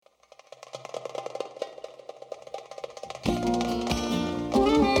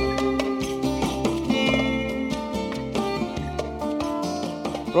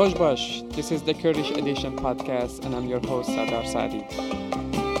Rojbash, this is the Kurdish edition podcast, and I'm your host, Sardar Sadi.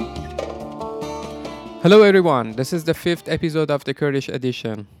 Hello, everyone. This is the fifth episode of the Kurdish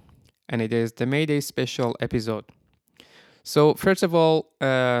edition, and it is the May Day special episode. So, first of all,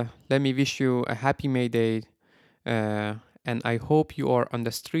 let me wish you a happy May Day, and I hope you are on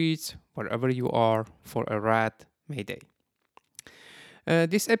the streets, wherever you are, for a rad May Day.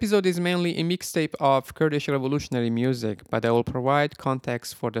 This episode is mainly a mixtape of Kurdish revolutionary music, but I will provide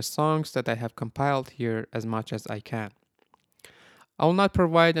context for the songs that I have compiled here as much as I can. I will not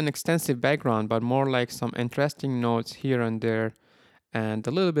provide an extensive background, but more like some interesting notes here and there, and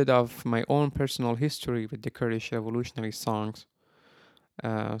a little bit of my own personal history with the Kurdish revolutionary songs.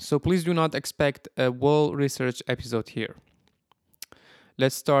 So please do not expect a well-researched episode here.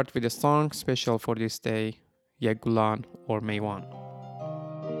 Let's start with a song special for this day, Yegulan or Meywan.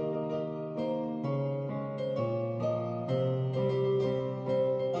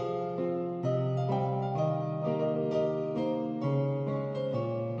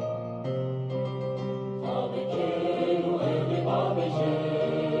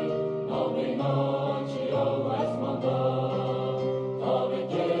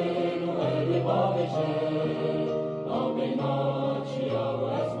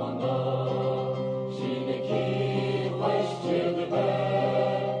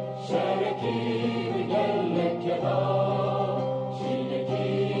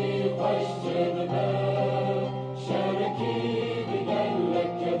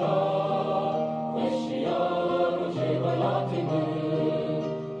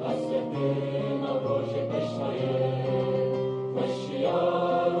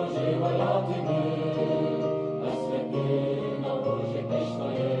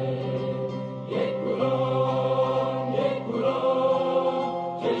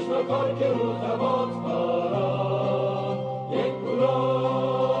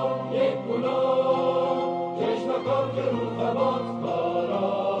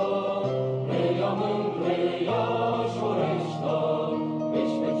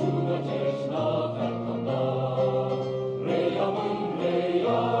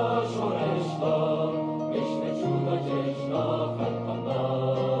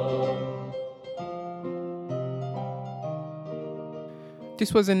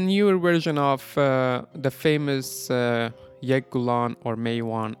 This was a newer version of the famous Yegulan or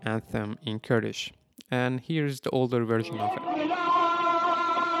Meywan anthem in Kurdish. And here's the older version of it.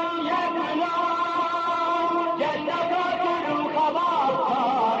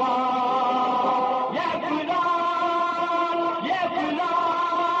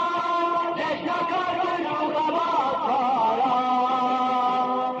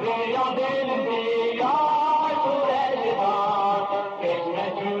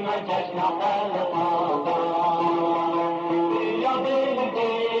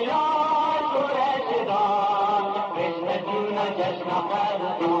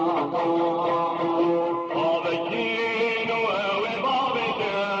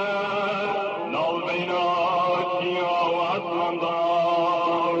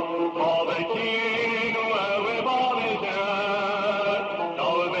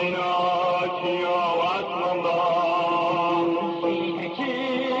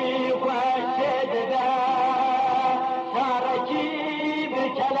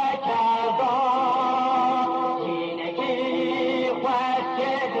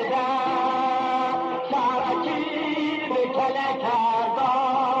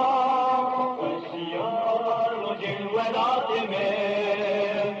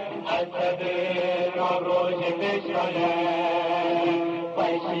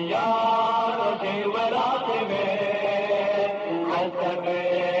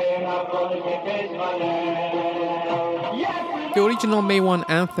 The original Meywan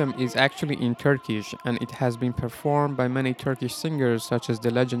anthem is actually in Turkish, and it has been performed by many Turkish singers such as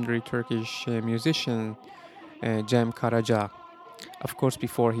the legendary Turkish musician Cem Karaca, of course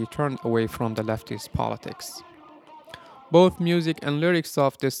before he turned away from the leftist politics. Both music and lyrics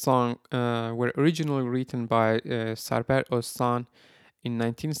of this song were originally written by Sarper Özcan in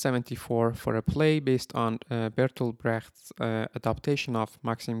 1974 for a play based on Bertolt Brecht's adaptation of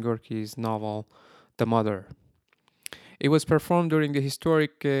Maxim Gorky's novel The Mother. It was performed during the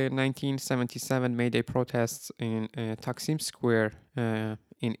historic 1977 May Day protests in Taksim Square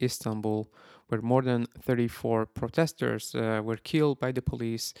in Istanbul, where more than 34 protesters were killed by the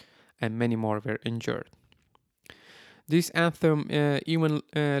police and many more were injured. This anthem even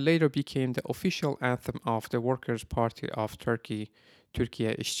later became the official anthem of the Workers' Party of Turkey,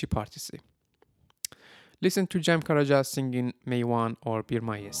 Türkiye İşçi Partisi. Listen to Cem Karaca singing Meywan or Bir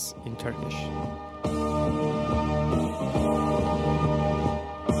Mayıs in Turkish.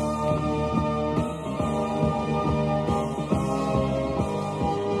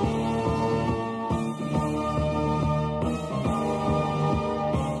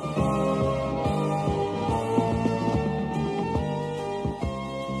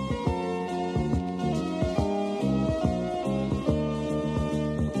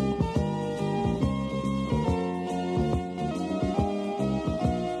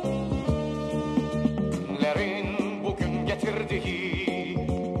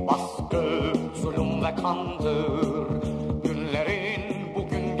 kandır. Günlerin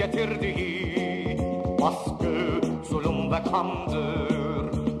bugün getirdiği baskı, zulüm ve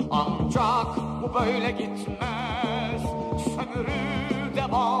kandır. Ancak bu böyle gitmez, sömürü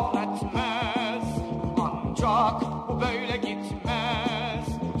devam etmez. Ancak bu böyle gitmez,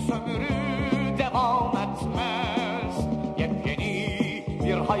 sömürü devam etmez. Yepyeni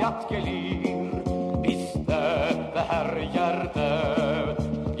bir hayat gelir bizde ve her yerde.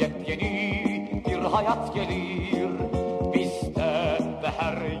 Yepyeni bir hayat gelir bizde ve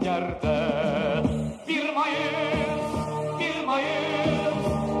her yerde. 1 Mayıs, 1 Mayıs,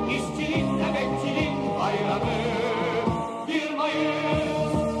 işçinin, emekçinin bayramı. 1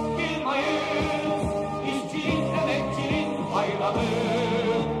 Mayıs, 1 Mayıs, işçinin, emekçinin bayramı.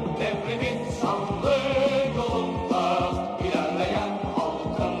 Devrimin şanlı yolunda ilerleyen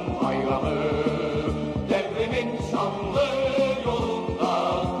halkın bayramı. Devrimin şanlı yolunda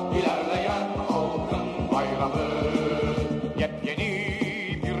ilerleyen halkın bayramı. Yepyeni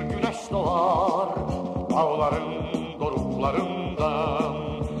bir güneş doğar dağların doruklarından.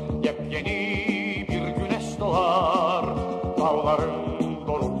 Yepyeni bir güneş doğar dağların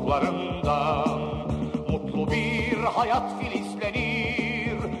doruklarından. Mutlu bir hayat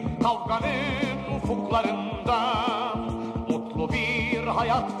filizlenir kavganın ufuklarından. Mutlu bir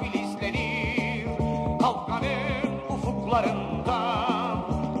hayat filizlenir kavganın ufuklarından.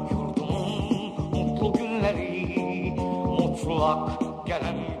 Yurdumun mutlu günleri mutlak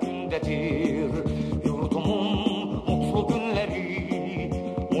gelen gündedir. Yurdumun mutlu günleri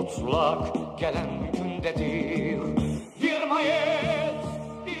mutlak gelen gündedir. 1 Mayıs,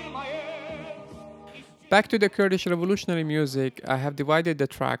 1 Mayıs. Back to the Kurdish revolutionary music, I have divided the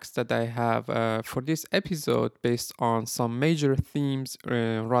tracks that I have for this episode based on some major themes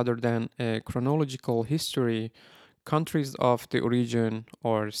rather than a chronological history, countries of the origin,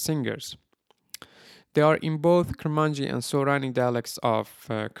 or singers. They are in both Kermanji and Sorani dialects of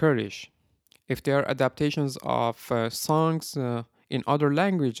Kurdish. If they are adaptations of songs in other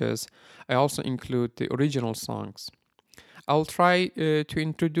languages, I also include the original songs. I'll try to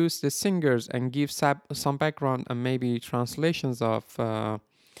introduce the singers and give some background and maybe translations of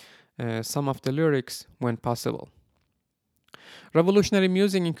some of the lyrics when possible. Revolutionary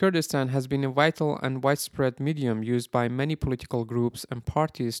music in Kurdistan has been a vital and widespread medium used by many political groups and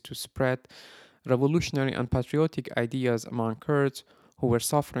parties to spread revolutionary and patriotic ideas among Kurds who were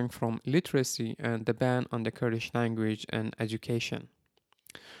suffering from illiteracy and the ban on the Kurdish language and education.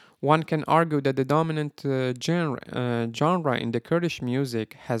 One can argue that the dominant genre in the Kurdish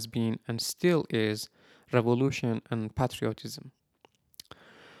music has been and still is revolution and patriotism.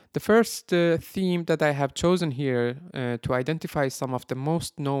 The first theme that I have chosen here to identify some of the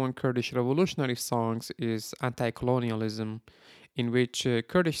most known Kurdish revolutionary songs is anti-colonialism, in which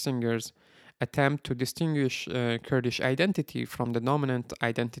Kurdish singers attempt to distinguish Kurdish identity from the dominant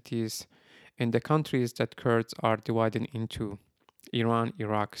identities in the countries that Kurds are divided into: Iran,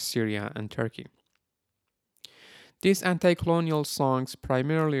 Iraq, Syria, and Turkey. These anti-colonial songs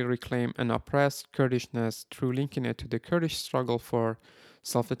primarily reclaim an oppressed Kurdishness through linking it to the Kurdish struggle for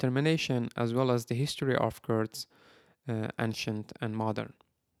self-determination as well as the history of Kurds, ancient and modern.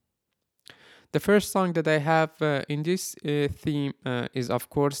 The first song that I have in this theme is of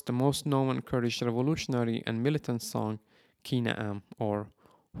course the most known Kurdish revolutionary and militant song, Ki Naam, or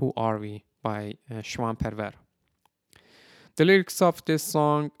Who Are We, by Shwan Perver. The lyrics of this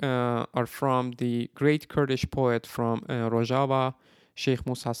song are from the great Kurdish poet from Rojava, Sheikh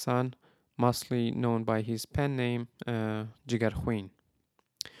Mus Hassan, mostly known by his pen name Jigar Khouin.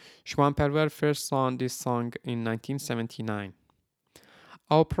 Shwan Perver first sang this song in 1979.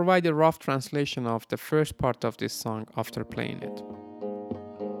 I'll provide a rough translation of the first part of this song after playing it.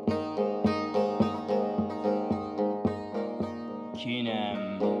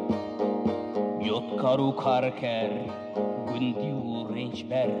 Kinem Yotkaru Karker Gundiu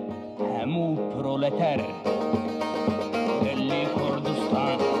Renchber Hamu Proletar Delli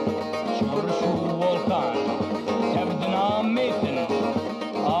Kurdistan Çorshu Volkan Tevdina Metin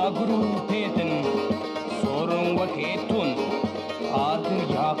Agru Petin Sorun Vaketun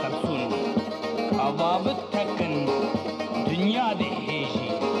Adır Yakarsun Kavabıt Takın Dünya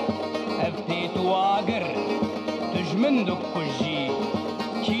Deheji Evtetu Agır Düşmün Dukkuji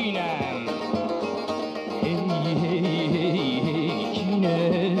Kinem Hey hey hey hey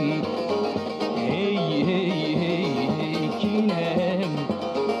Kinem Hey hey hey hey Kinem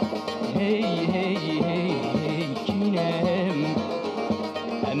Hey hey hey hey Kinem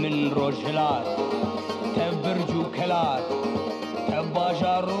Emin Rojlat Tevbircu Kelat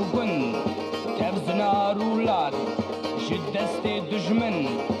Tevbajar Rugun Tevznar Ulad Jiddeste Düşmün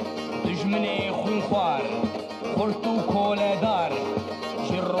دجمني خونخوار خلطو كولدار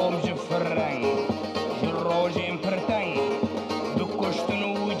جروم جفرن جروجين برتن بكشتن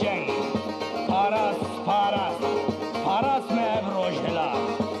وجن پاراس پاراس پاراس مبروج هلا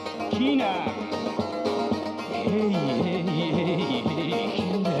كينا هي هي هي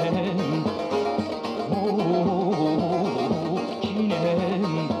كينا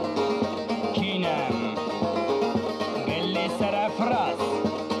كينام كينام قال لي سرف راس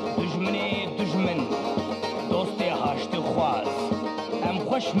دجمني دجمن دوستي هاشت خواز ام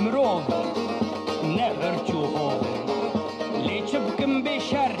خوش مروب نهرتوهم لي تبكم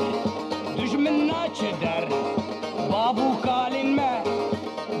بشر دجمن ناچدر بابو قالن ما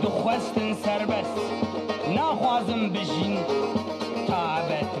دخواستن سربس ناخوازم بجين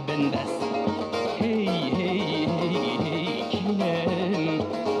تعبت بندس هي هي هي هي كينام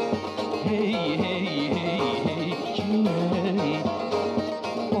هي هي هي كينام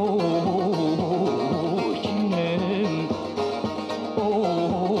اوه كينام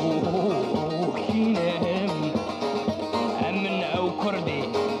اوه كينام امن او كردي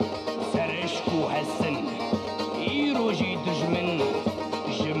سرشكو هالسن يروجي دجمن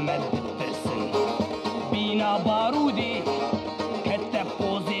جمد الترسن بينا بارودي كتب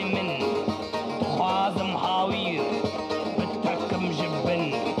قوزي من خوازم هاوير بتكم جبن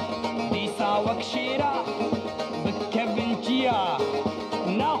ديسا وكشيرا بتكبن تيا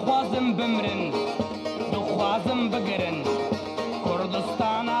ناخوازم بمرن دخوازم بقرن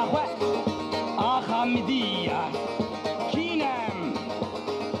كردستان اخوة آخا مدية كينام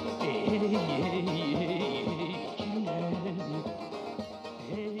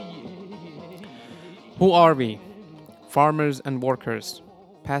Who are we? Farmers and workers,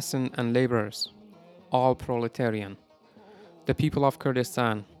 peasants and laborers, all proletarian. The people of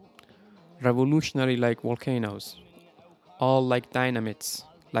Kurdistan, revolutionary like volcanoes, all like dynamites,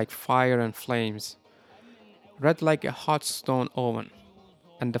 like fire and flames, red like a hot stone oven,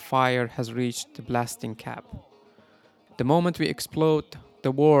 and the fire has reached the blasting cap. The moment we explode,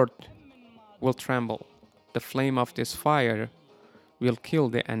 the world will tremble. The flame of this fire will kill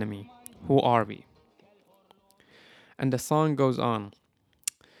the enemy. Who are we? And the song goes on.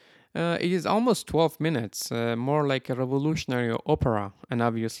 It is almost 12 minutes, more like a revolutionary opera, and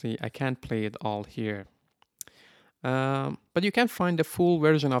obviously I can't play it all here. But you can find the full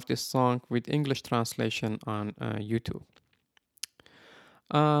version of this song with English translation on YouTube.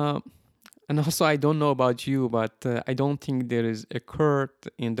 And also, I don't know about you, but I don't think there is a Kurd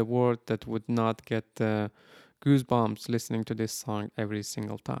in the world that would not get goosebumps listening to this song every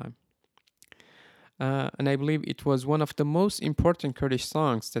single time. And I believe it was one of the most important Kurdish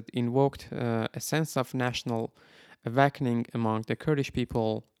songs that invoked a sense of national awakening among the Kurdish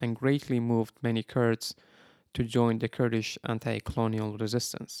people and greatly moved many Kurds to join the Kurdish anti-colonial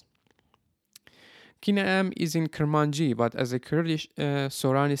resistance. Kinaam is in Kermanji, but as a Kurdish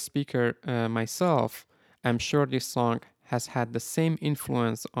Sorani speaker myself, I'm sure this song has had the same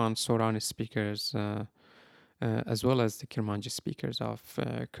influence on Sorani speakers as well as the Kermanji speakers of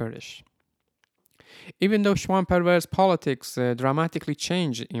Kurdish. Even though Shwan Parvar's politics dramatically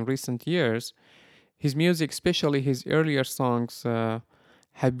changed in recent years, his music, especially his earlier songs,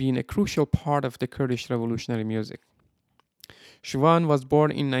 have been a crucial part of the Kurdish revolutionary music. Shwan was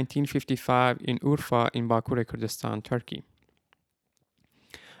born in 1955 in Urfa in Bakur, Kurdistan, Turkey.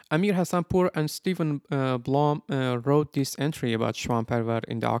 Amir Hassanpour and Stephen Blom wrote this entry about Shwan Parvar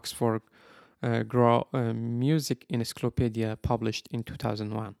in the Oxford Music Encyclopedia published in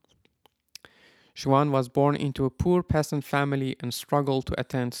 2001. Shwan was born into a poor peasant family and struggled to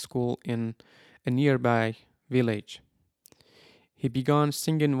attend school in a nearby village. He began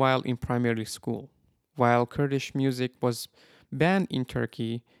singing while in primary school. While Kurdish music was banned in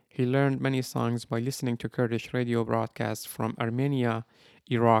Turkey, he learned many songs by listening to Kurdish radio broadcasts from Armenia,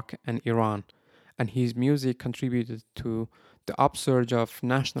 Iraq, and Iran, and his music contributed to the upsurge of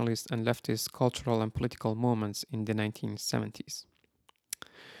nationalist and leftist cultural and political movements in the 1970s.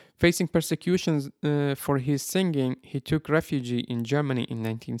 Facing persecutions for his singing, he took refuge in Germany in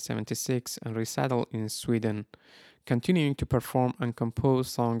 1976 and resettled in Sweden, continuing to perform and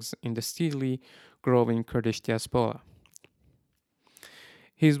compose songs in the steadily growing Kurdish diaspora.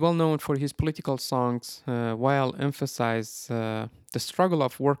 He is well known for his political songs, while emphasize the struggle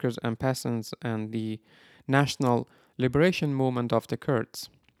of workers and peasants and the national liberation movement of the Kurds.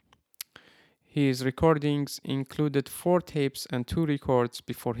 His recordings included 4 tapes and 2 records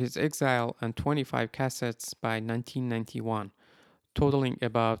before his exile and 25 cassettes by 1991, totaling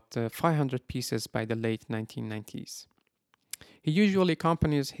about 500 pieces by the late 1990s. He usually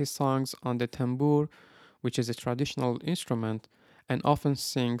accompanies his songs on the tambur, which is a traditional instrument, and often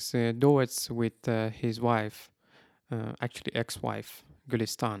sings duets with his wife, actually ex-wife,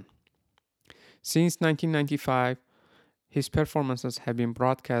 Gulistan. Since 1995, his performances have been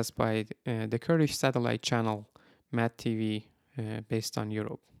broadcast by the Kurdish satellite channel Mat TV, based on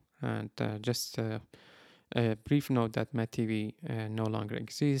Europe. And just a brief note that Mat TV no longer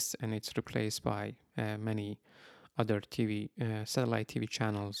exists, and it's replaced by many other satellite TV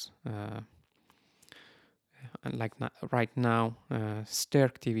channels. And like right now,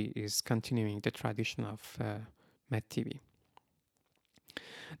 Sterk TV is continuing the tradition of Met TV.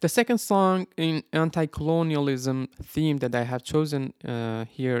 The second song in anti-colonialism theme that I have chosen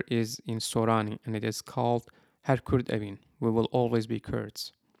here is in Sorani, and it is called Her Kurd Evin, We Will Always Be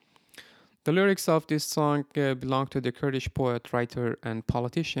Kurds. The lyrics of this song belong to the Kurdish poet, writer, and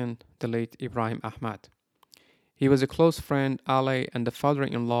politician, the late Ibrahim Ahmad. He was a close friend, ally, and the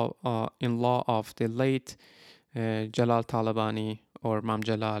father-in-law of the late Jalal Talabani, or Mam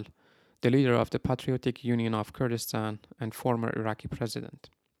Jalal, the leader of the Patriotic Union of Kurdistan and former Iraqi president.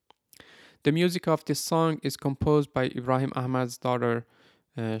 The music of this song is composed by Ibrahim Ahmad's daughter,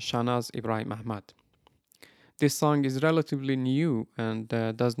 Shanaz Ibrahim Ahmad. This song is relatively new and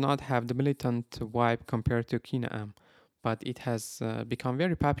does not have the militant vibe compared to Kinaam, but it has become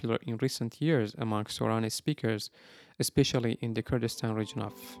very popular in recent years among Sorani speakers, especially in the Kurdistan region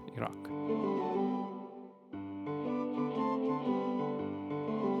of Iraq.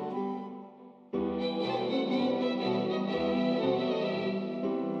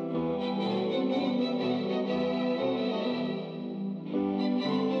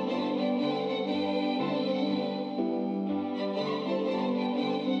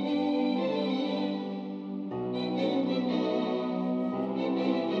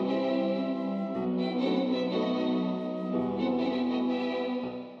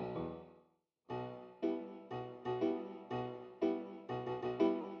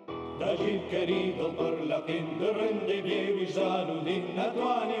 داجيب كريد البرلقين درن دبي وجدان ودين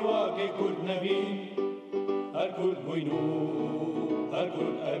نتواني واقي كل نبين هالكل بوينو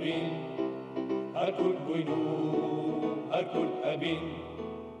هالكل أبين هالكل بوينو هالكل أبين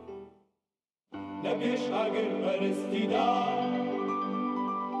نبيش عقل برستيدا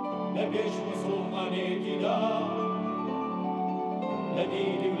نبيش مسلماني تدا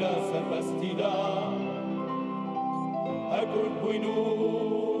نديني ولا سربستيدا هالكل بوينو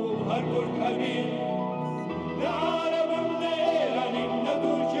هالكل أبين نعرب من إيراني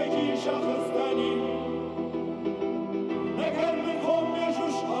ندور كي شخص تاني نكر من خم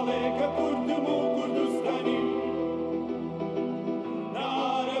يجوش عليك كرد مو كردستاني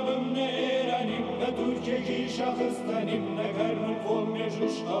نعرب من إيراني ندور كي شخص تاني نكر من خم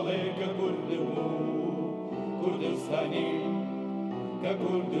يجوش عليك كرد مو كردستاني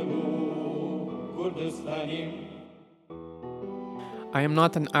ككرد مو كردستاني I am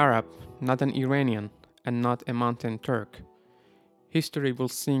not an Arab, not an Iranian, and not a mountain Turk. History will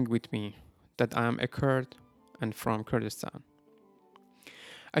sing with me that I am a Kurd and from Kurdistan.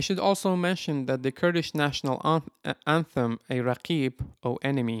 I should also mention that the Kurdish national anthem, a Raqib, or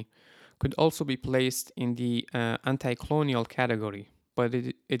enemy, could also be placed in the anti-colonial category, but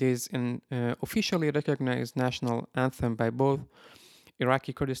it is an officially recognized national anthem by both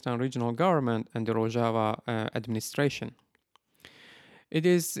Iraqi Kurdistan regional government and the Rojava administration. It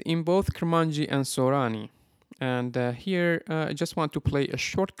is in both Kermanji and Sorani. And here I just want to play a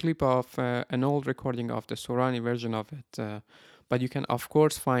short clip of an old recording of the Sorani version of it. But you can, of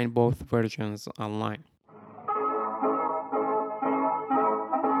course, find both versions online.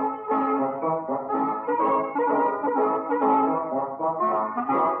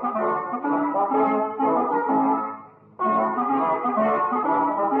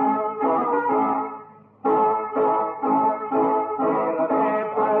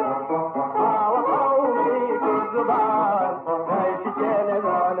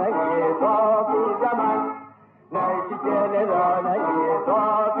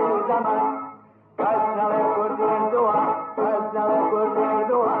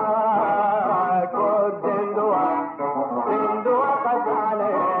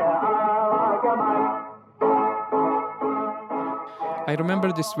 I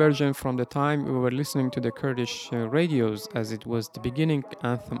remember this version from the time we were listening to the Kurdish radios, as it was the beginning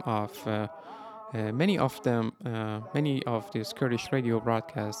anthem of many of these Kurdish radio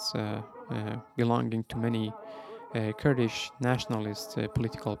broadcasts belonging to many Kurdish nationalist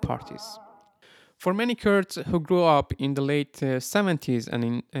political parties. For many Kurds who grew up in the late 70s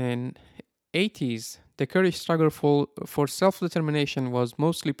and in 80s, the Kurdish struggle for self-determination was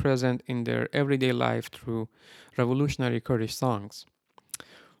mostly present in their everyday life through revolutionary Kurdish songs.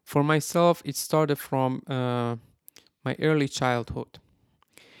 For myself, it started from my early childhood.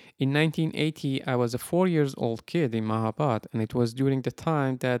 In 1980, I was a 4 years old kid in Mahabad, and it was during the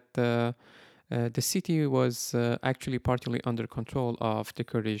time that the city was actually partly under control of the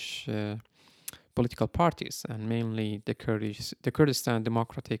Kurdish political parties, and mainly the Kurdistan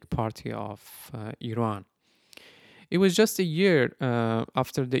Democratic Party of Iran. It was just a year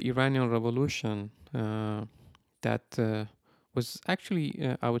after the Iranian Revolution that was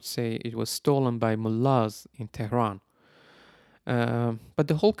actually, I would say, it was stolen by mullahs in Tehran. But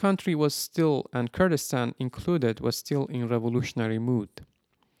the whole country was still, and Kurdistan included, was still in revolutionary mood.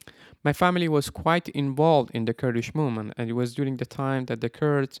 My family was quite involved in the Kurdish movement, and it was during the time that the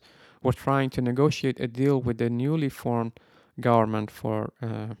Kurds were trying to negotiate a deal with the newly formed government for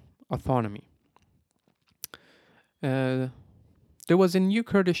autonomy. Uh, there was a new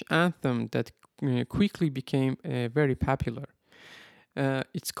Kurdish anthem that quickly became very popular.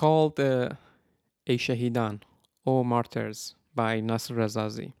 It's called Ey Shahidan, O Martyrs, by Nasr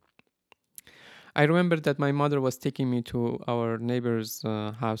Razazi. I remember that my mother was taking me to our neighbors'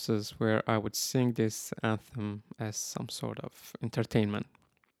 houses where I would sing this anthem as some sort of entertainment.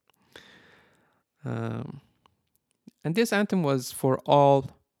 Um, and this anthem was for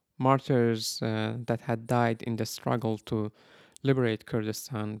all martyrs that had died in the struggle to liberate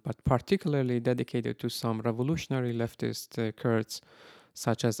Kurdistan, but particularly dedicated to some revolutionary leftist Kurds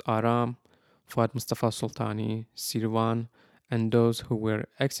such as Aram, Fuad Mustafa Sultani, Sirwan, and those who were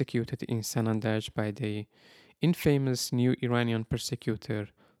executed in Sanandaj by the infamous new Iranian persecutor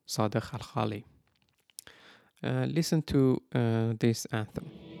Sadegh al-Khali. Listen to this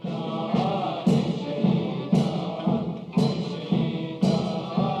anthem.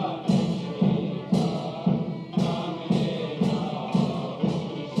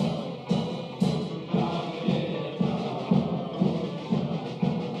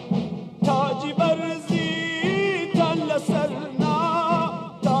 تاجی برزی تل سرنا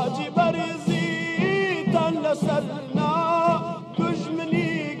تاجی برزی تل سرنا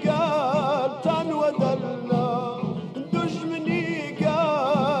دشمنی قال تن ودلنا دشمني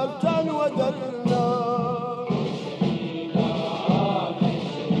قال تن ودلنا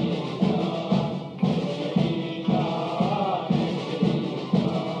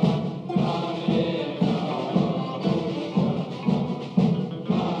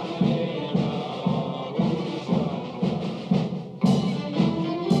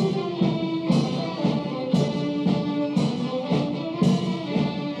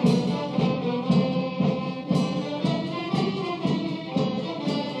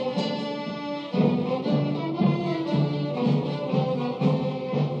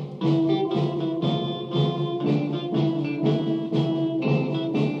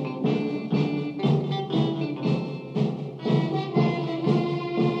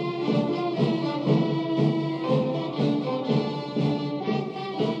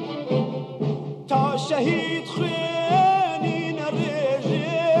تا شهید خوێنی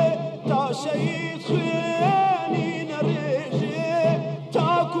نەڕێژێ تا شهید خوێنی نەڕێژێ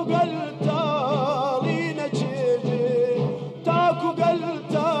تاکو گەلتاڵی نەچێژێ تاکو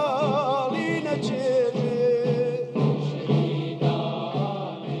گەلتاڵی نەچێژێ.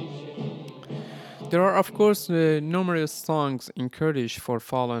 There are, of course, numerous songs in Kurdish for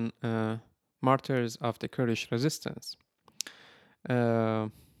fallen martyrs of the Kurdish resistance.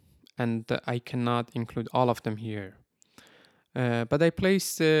 And I cannot include all of them here. But I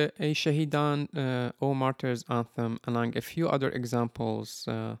placed a Shahidan, O Martyrs anthem, along a few other examples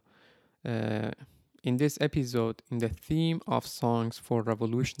in this episode in the theme of songs for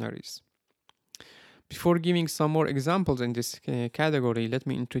revolutionaries. Before giving some more examples in this category, let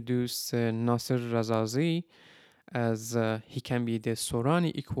me introduce Nasr Razazi, as he can be the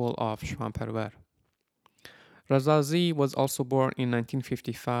Sorani equal of Shwanparvar. Razazi was also born in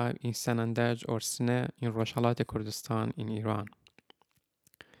 1955 in Sanandaj or Sne in Roshalat Kurdistan in Iran.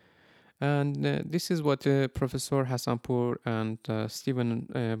 And this is what Professor Hassanpour and Stephen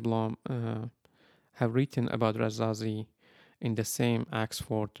Blom have written about Razazi in the same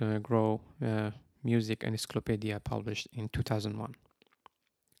Oxford Grow Music Encyclopedia published in 2001.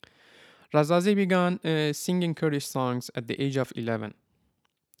 Razazi began singing Kurdish songs at the age of 11.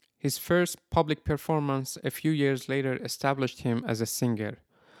 His first public performance a few years later established him as a singer,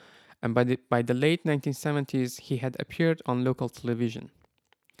 and by the late 1970s he had appeared on local television.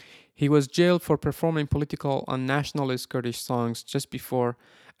 He was jailed for performing political and nationalist Kurdish songs just before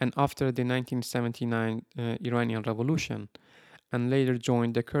and after the 1979 Iranian Revolution, and later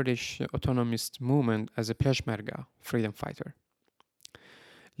joined the Kurdish autonomist movement as a Peshmerga freedom fighter.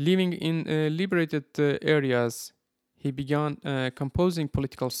 Living in liberated areas, he began composing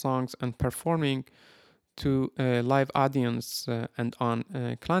political songs and performing to a live audience and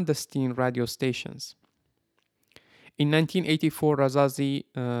on clandestine radio stations. In 1984, Razazi,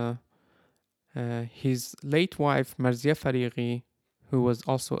 his late wife Marzia Fariqi, who was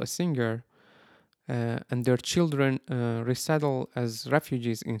also a singer, and their children resettled as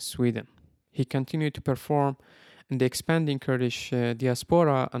refugees in Sweden. He continued to perform in the expanding Kurdish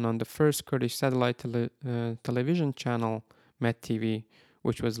diaspora and on the first Kurdish satellite television channel, Met TV,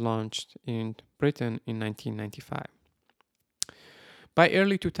 which was launched in Britain in 1995. By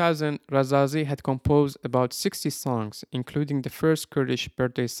early 2000, Razazi had composed about 60 songs, including the first Kurdish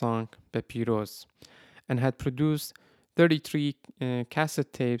birthday song, Bepiroz, and had produced 33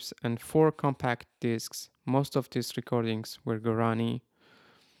 cassette tapes and 4 compact discs. Most of these recordings were Gorani,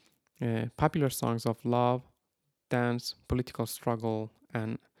 popular songs of love, dance, political struggle,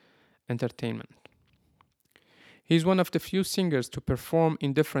 and entertainment. He is one of the few singers to perform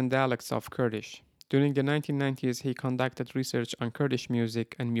in different dialects of Kurdish. During the 1990s, he conducted research on Kurdish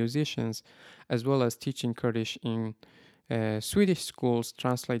music and musicians, as well as teaching Kurdish in Swedish schools,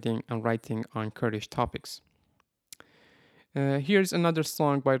 translating and writing on Kurdish topics. Here's another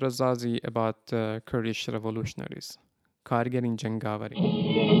song by Razazi about Kurdish revolutionaries, Kargerin Jangavari.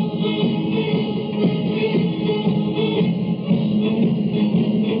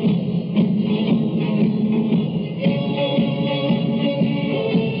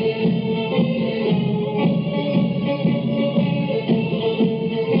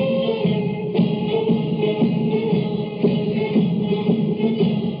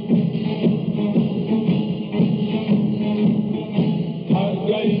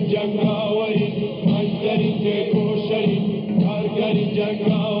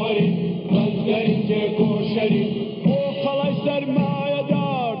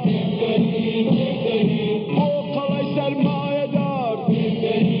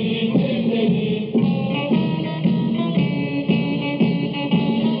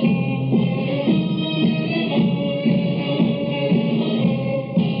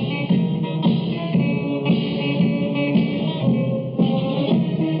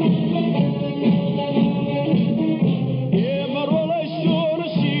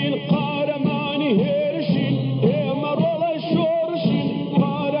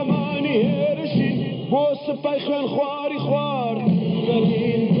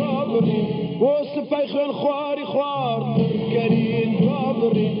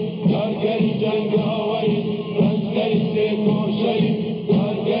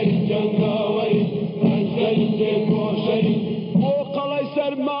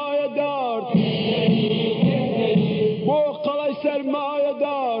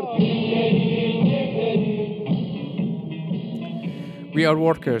 We are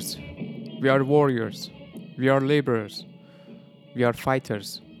workers, we are warriors, we are laborers, we are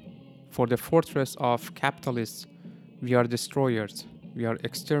fighters. For the fortress of capitalists, we are destroyers, we are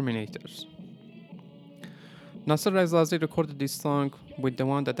exterminators. Nasser Razazi recorded this song with the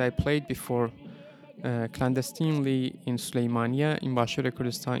one that I played before clandestinely in Suleymaniye in Bashir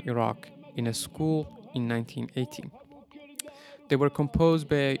Kurdistan, Iraq, in a school in 1980. They were composed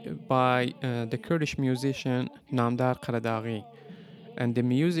by the Kurdish musician Namdar Qaradaghi, and the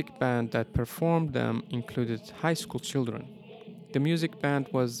music band that performed them included high school children. The music band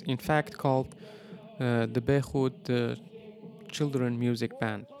was in fact called the Bekhud Children Music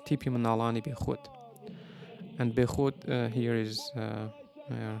Band, Tipi Manalani Bekhud. And Bekhud here is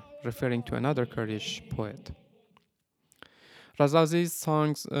referring to another Kurdish poet. Razazi's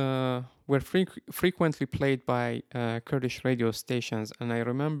songs were frequently played by Kurdish radio stations, and I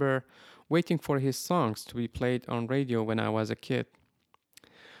remember waiting for his songs to be played on radio when I was a kid.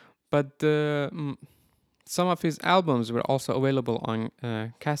 But some of his albums were also available on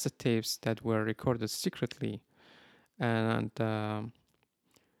cassette tapes that were recorded secretly, and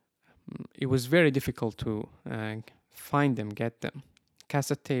it was very difficult to find them, get them.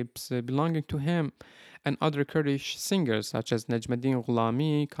 Cassette tapes belonging to him and other Kurdish singers such as Najmuddin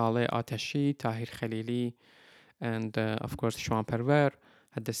Ghulami, Kale Atashi, Tahir Khalili, and of course Shwan Perver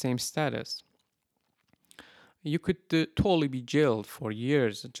had the same status. You could totally be jailed for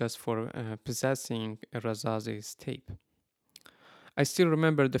years just for possessing Razazi's tape. I still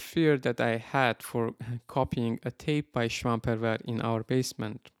remember the fear that I had for copying a tape by Shwan Perver in our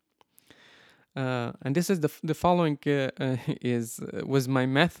basement. And this is the following was my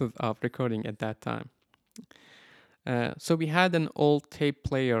method of recording at that time. So we had an old tape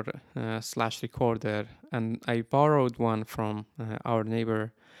player / recorder, and I borrowed one from our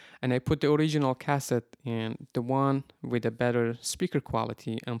neighbor, and I put the original cassette in the one with a better speaker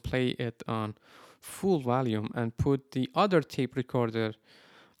quality and play it on full volume, and put the other tape recorder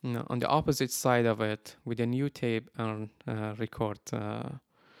on the opposite side of it with a new tape and record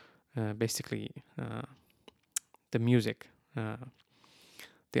basically the music,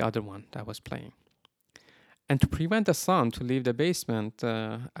 the other one that was playing. And to prevent the sun to leave the basement,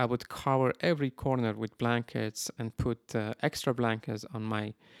 I would cover every corner with blankets and put extra blankets on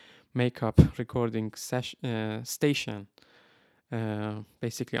my makeup recording station,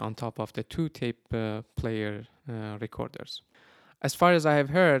 basically on top of the two tape player recorders. As far as I have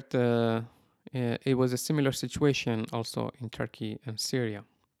heard, it was a similar situation also in Turkey and Syria.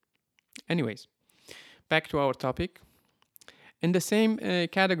 Anyways, back to our topic. In the same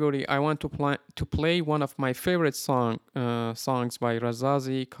category, I want to play one of my favorite songs by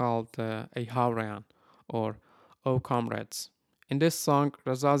Razazi called "Ey Havrayan" or "O Comrades." In this song,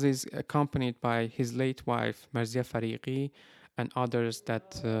 Razazi is accompanied by his late wife Marzia Fariqi and others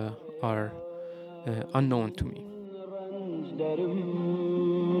that are unknown to me.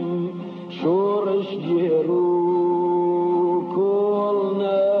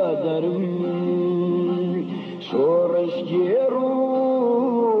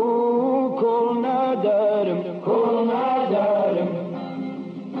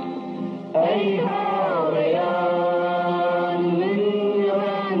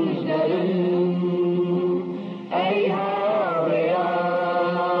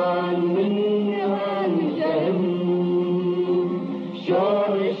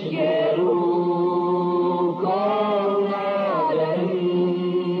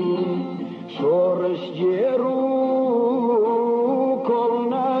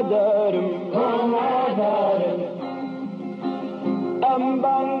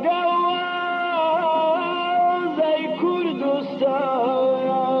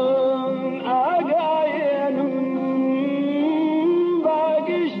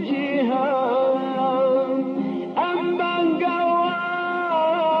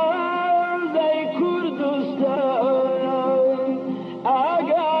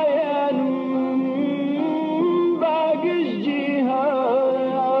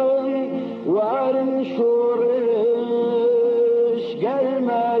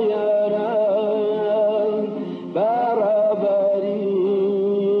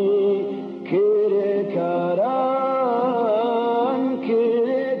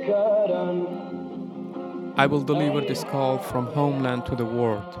 I will deliver this call from homeland to the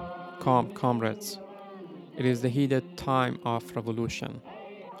world. Come, comrades. It is the heated time of revolution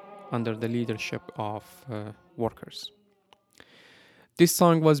under the leadership of workers. This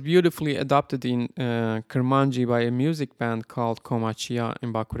song was beautifully adapted in Kermanji by a music band called Komachia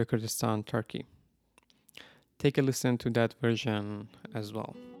in Baku, Kurdistan, Turkey. Take a listen to that version as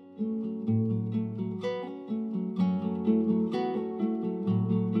well.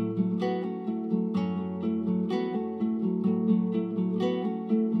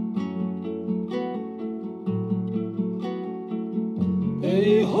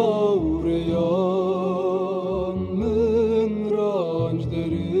 Ey havreyan min ranj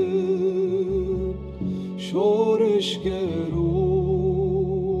derim şoreşgeru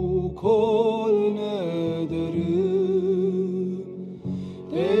kol nederim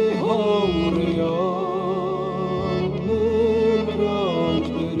Ey havreyan min ranj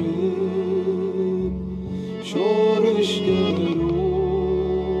derim şoreşgeru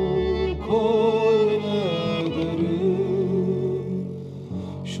kol nederim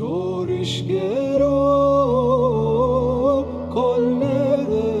Şorişgero kol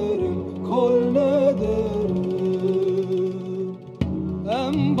nederim, kol nederim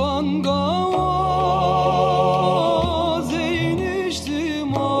Em bangava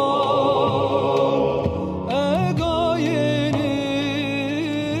zeyniştima Egayenim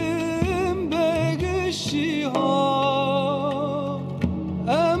begişiha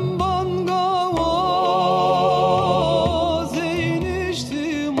Em bangava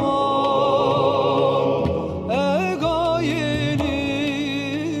zeyniştima Egayenim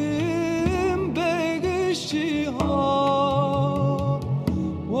begişiha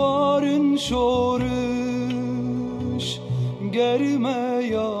Varın şorış germe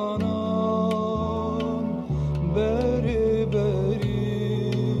yanan Beri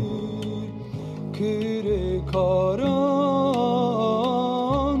beri kire karan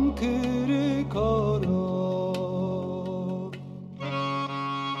kire karan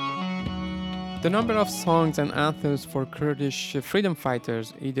The number of songs and anthems for Kurdish freedom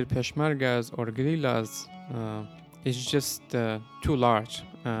fighters, either Peshmergas or guerrillas, is just too large,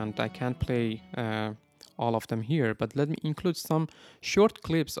 and I can't play all of them here. But let me include some short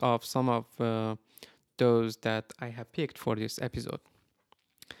clips of some of those that I have picked for this episode.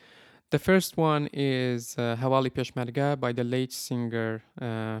 The first one is Hawali Peshmerga by the late singer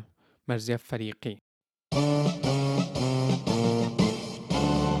Marzia Fariqi.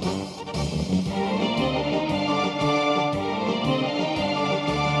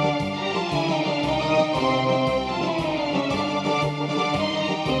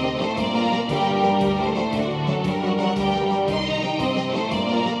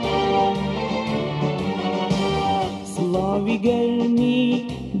 سڵاوی گەرمی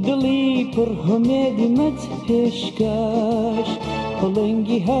دڵی پڕ هەمێدمەت پێشکەش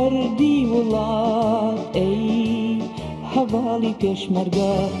پڵنگی هەردی وڵات ئەی هەواڵی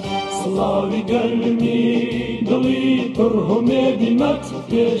پێشمەرگە سڵاوی گەرمی دڵی پڕ هەمێدمەت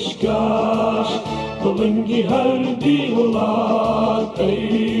پێشکەش بڵنگی هەردی وڵات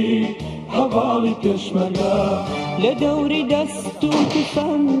ئەی هەواڵی پێشمەرگە لە دەوری دەست و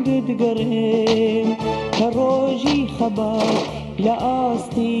تفەنگت گەڕێم کە ڕۆژی خەبات لە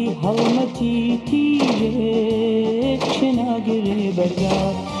ئاستی هەڵمەتی تیژێک شناگرێ بەرگا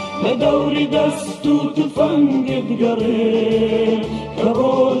لە دەوری دەست و تفەنگت گەڕێ کە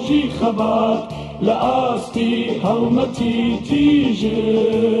ڕۆژی خەبات لە ئاستی هەڵمەتی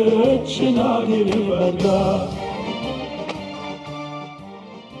تیژێت شناگرێ بەرگا.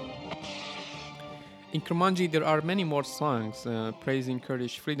 In Kurmanji, there are many more songs praising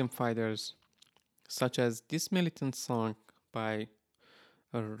Kurdish freedom fighters, such as this militant song by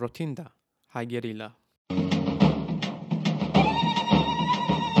Rotinda, Hay Guerrilla.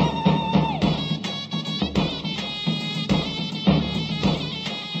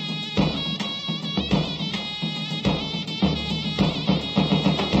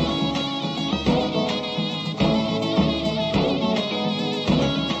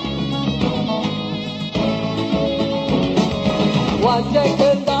 وجهك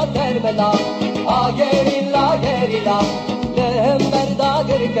دربلا آگریلا گریلا لهم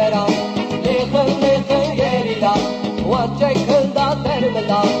برداگر کرام لیخن لیخن گریلا وجهك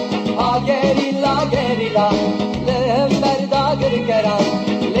دربلا آگریلا گریلا لهم برداگر کرام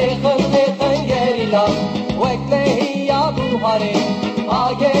لیخن لیخن گریلا وکلهی یا بوهاری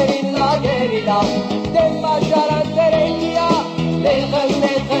آگریلا گریلا دل مشارت درنگیا لیخن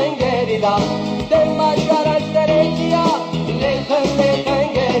لیخن گریلا دل مشارت درنگیا لیخن لیخن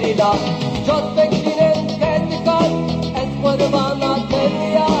گریلا جد بکشینن کتکان از قربانات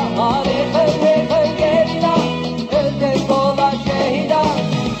دریا لیخن لیخن گریلا ازن کولا شهیدا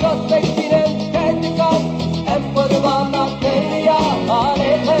جد بکشینن کتکان از قربانات دریا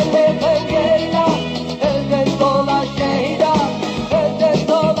لیخن لیخن گریلا ازن کولا شهیدا ازن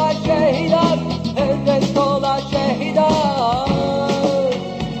کولا شهیدا ازن کولا شهیدا.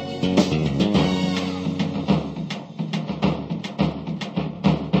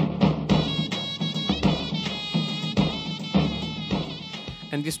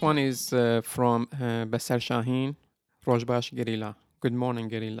 And this one is from Basar Shaheen, Rojbash Guerrilla. Good morning,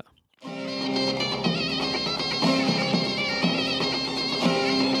 Guerrilla.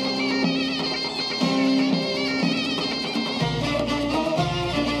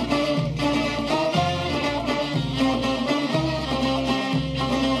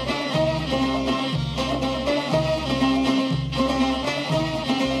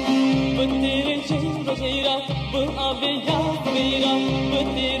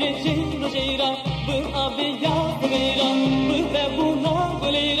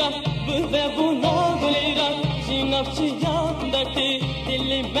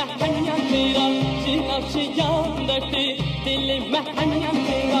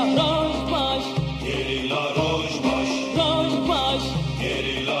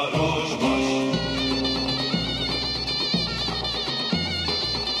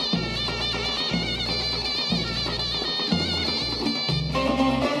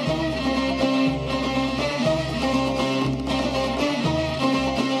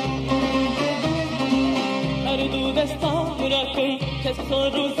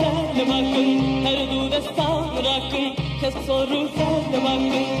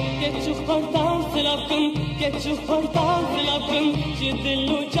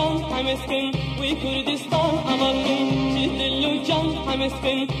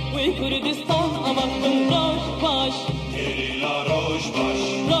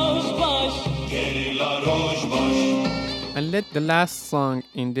 And let the last song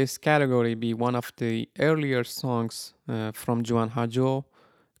in this category be one of the earlier songs from Juan Hajo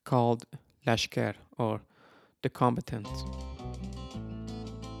called Lashkar, or The Combatant.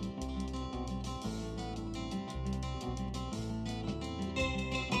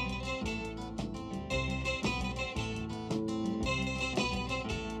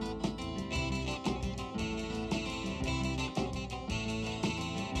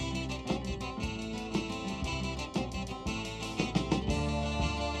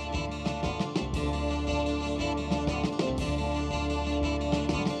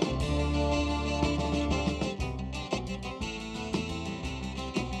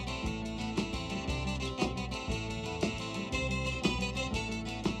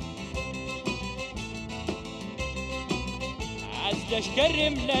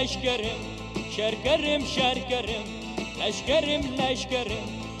 لشکرم لشکرم شرگرم شرگرم لشکرم لشکرم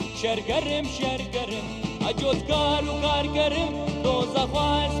شرگرم شرگرم اجود کار و کارگرم دوزخ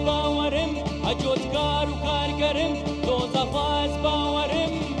از باورم اجود کار و کارگرم دوزخ از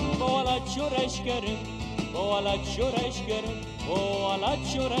باورم بولد شورش گرم بولد شورش گرم بولد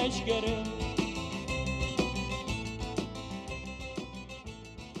شورش گرم.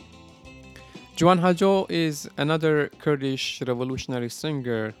 Juan Hajo is another Kurdish revolutionary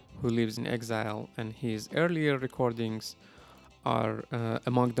singer who lives in exile, and his earlier recordings are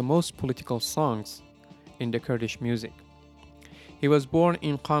among the most political songs in the Kurdish music. He was born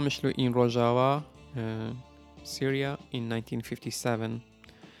in Qamishlu in Rojava, Syria in 1957,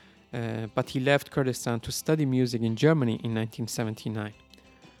 but he left Kurdistan to study music in Germany in 1979,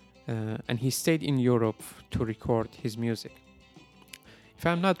 and he stayed in Europe to record his music. If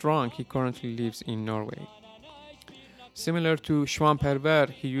I'm not wrong, he currently lives in Norway. Similar to Shwan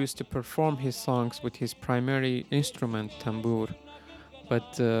Perver, he used to perform his songs with his primary instrument, tambour, but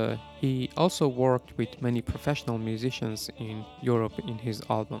he also worked with many professional musicians in Europe in his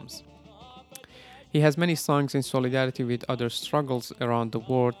albums. He has many songs in solidarity with other struggles around the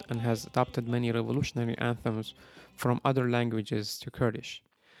world and has adopted many revolutionary anthems from other languages to Kurdish.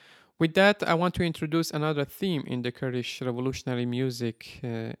 With that, I want to introduce another theme in the Kurdish revolutionary music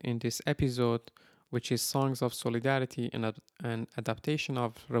in this episode, which is songs of solidarity and adaptation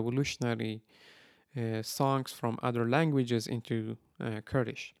of revolutionary songs from other languages into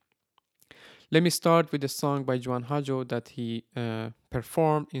Kurdish. Let me start with a song by Juan Hajo that he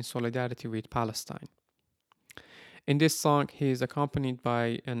performed in solidarity with Palestine. In this song, he is accompanied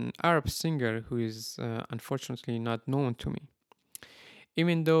by an Arab singer who is unfortunately not known to me.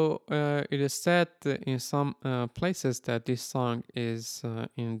 Even though it is said in some places that this song is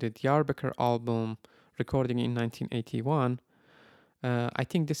in the Diyarbakir album recording in 1981, I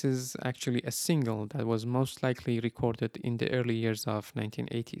think this is actually a single that was most likely recorded in the early years of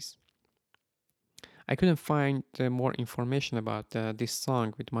 1980s. I couldn't find more information about this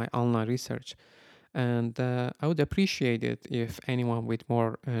song with my online research, and I would appreciate it if anyone with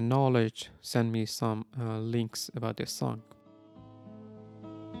more knowledge send me some links about this song.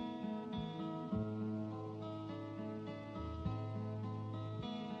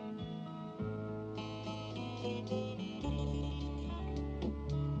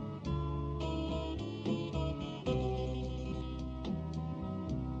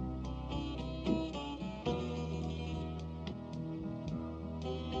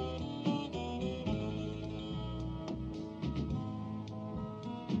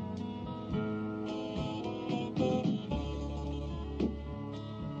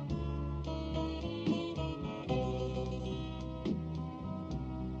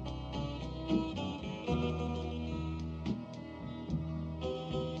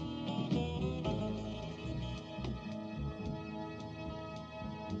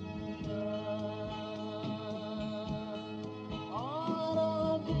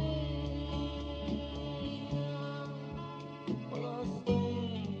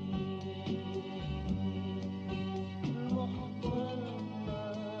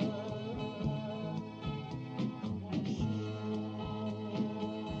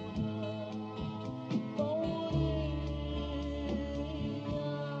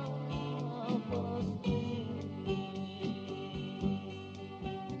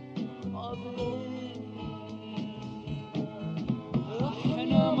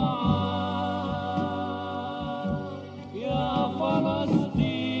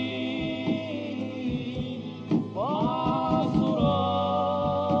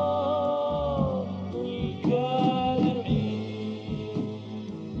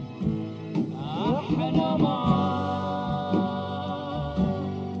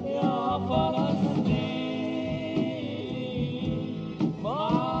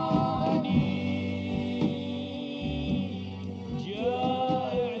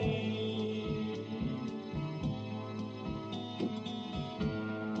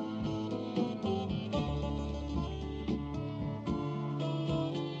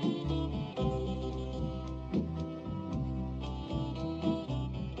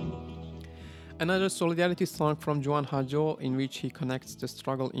 Another solidarity song from Juan Hajo in which he connects the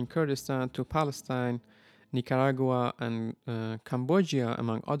struggle in Kurdistan to Palestine, Nicaragua, and Cambodia,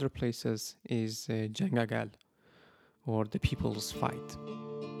 among other places, is Jangagal, or the People's Fight.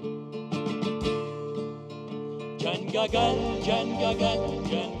 Jangagal, Jangagal,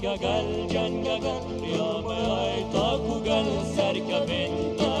 Jangagal, Jangagal, Riyamay Takugal,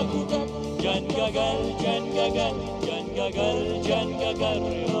 Sarkabin Takugal, Jangagal, Jangagal, Jangagal, Jangagal,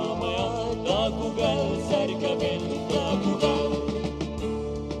 Riyamay Takugal, Sarkabin Takugal.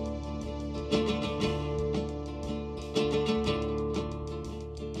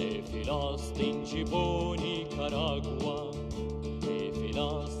 فلسطین جیبونی کاراگوا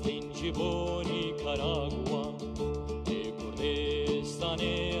فلسطین جیبونی کاراگوا کردستان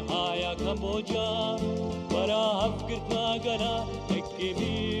هایا کمبوجا برا هفکرت ناگلا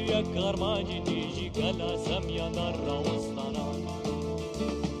اکیبی کارماجی دیجی گلا سمیا در راوستانا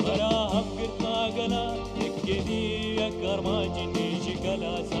برا هفکرت ناگلا اکیبی کارماجی دیجی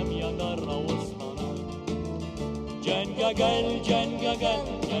گلا سمیا در راوستانا جنگل جنگل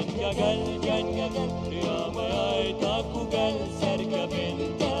جنگل جنگل یا میای تاکوگل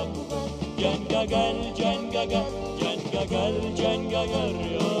سرکبین تاکوگل جنگل جنگل جنگل جنگل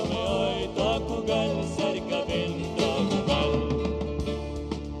یا میای تاکوگل سرکبین تاکوگل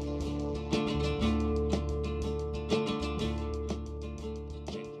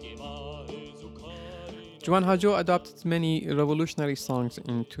Juan Hajo adopted many revolutionary songs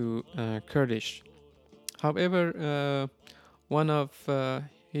into Kurdish. However, one of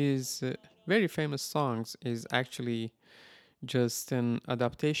his very famous songs is actually just an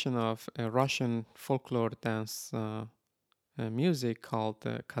adaptation of a Russian folklore dance music called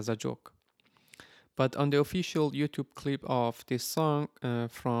Kazajok. But on the official YouTube clip of this song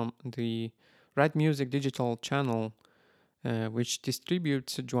from the Red Music digital channel, which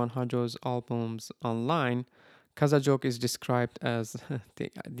distributes Juan Hajo's albums online, Kazajok is described as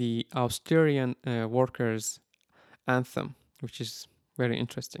the Austrian workers' anthem, which is very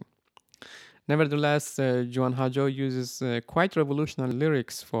interesting. Nevertheless, Juan Hajo uses quite revolutionary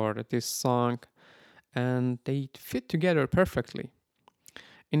lyrics for this song, and they fit together perfectly.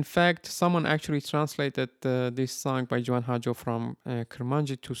 In fact, someone actually translated this song by Juan Hajo from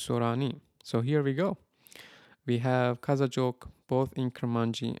Kurmanji to Sorani. So here we go. We have Kazajok both in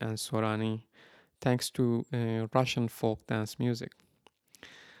Kurmanji and Sorani, thanks to Russian folk dance music.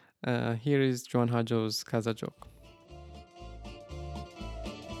 Here is Juan Hajo's Kazajok.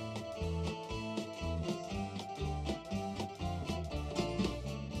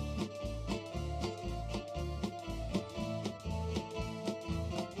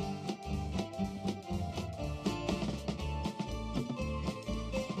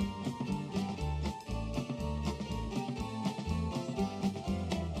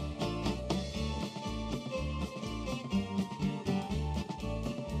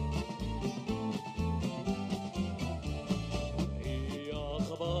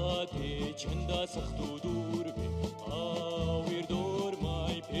 چندا سخت و دور بی آویر دور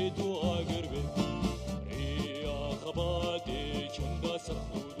مای پیدو آگر بی ریا خبات چندا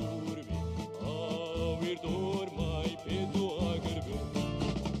سخت و دور بی آویر دور مای پیدو آگر بی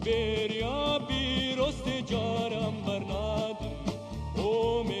بریا بیرست جارم برنادم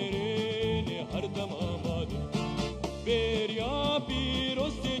او میره نه هر دم آمادم بریا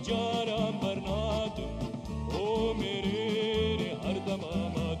بیرست جارم برنادم او میره نه هر دم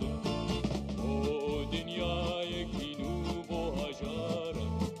آمادم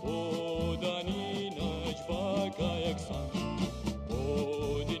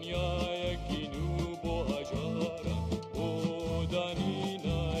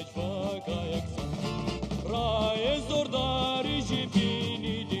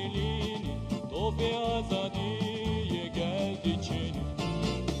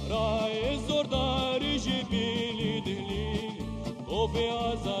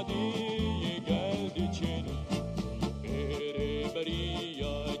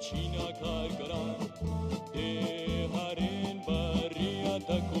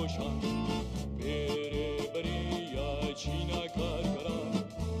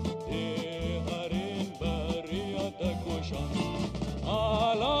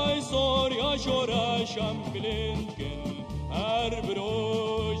شوراشم بلندکن هر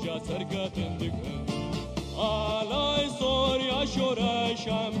بروجا سرگاتن دکن آلای سوریا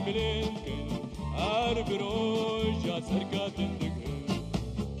شوراشم بلندکن هر بروجا سرگاتن دکن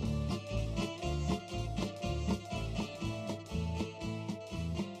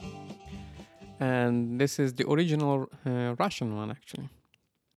And this is the original Russian one, actually.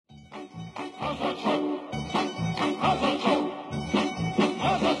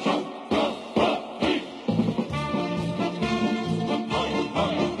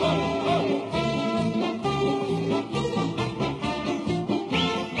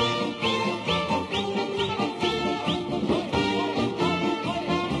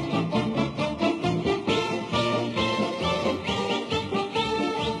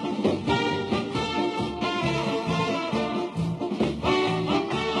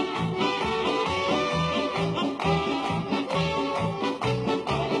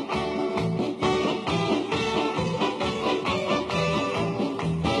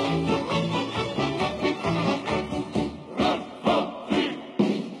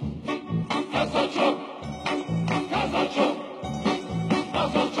 And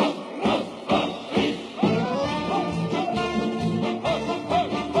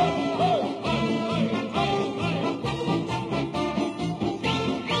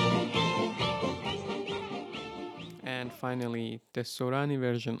finally, the Sorani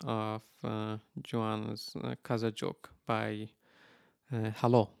version of Joan's Kazajok by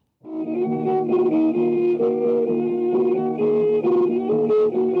Halo.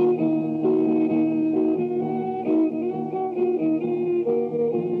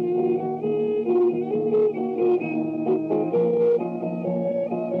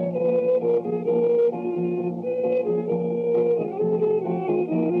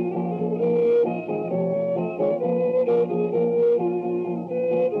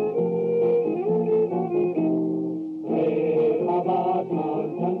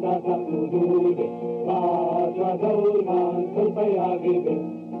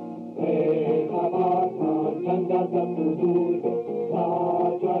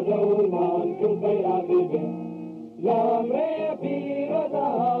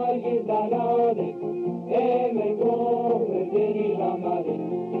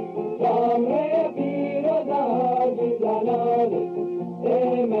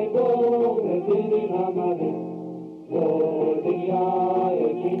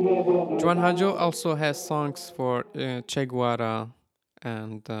 Juan Hajo also has songs for Che Guevara,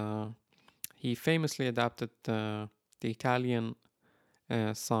 and he famously adapted the Italian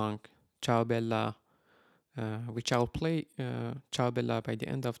song Ciao Bella, which I'll play Ciao Bella by the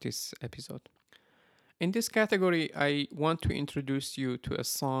end of this episode. In this category, I want to introduce you to a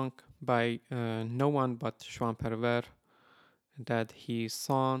song by no one but Juan Perver that he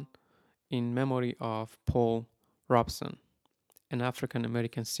sung in memory of Paul Robeson, an African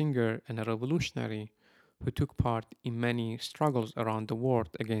American singer and a revolutionary who took part in many struggles around the world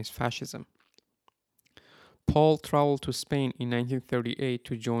against fascism. Paul traveled to Spain in 1938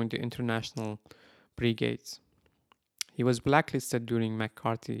 to join the International Brigades. He was blacklisted during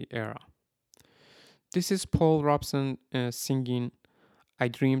McCarthy era. This is Paul Robeson singing I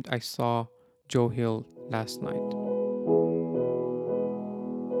Dreamed I Saw Joe Hill Last Night.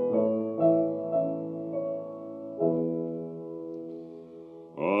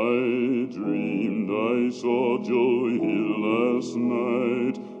 I dreamed I saw Joe Hill last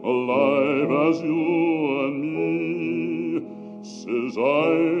night, alive as you and me. Says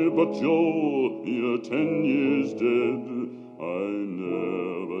I, but Joe, you're 10 years dead. I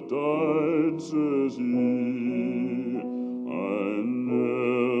never died, says he. I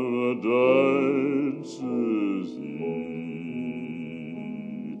never died, says he.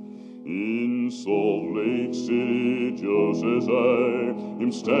 In Salt Lake City, Joe says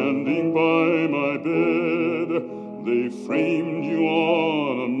I'm standing by my bed. They framed you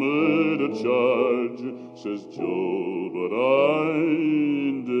on a murder charge, says Joe, but I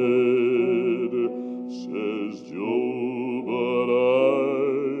ain't dead. Says Joe, but I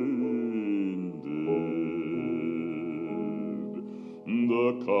ain't dead. The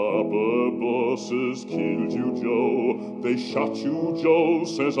copper bosses killed you, Joe. They shot you, Joe,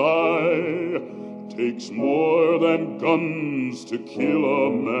 says I. Takes more than guns to kill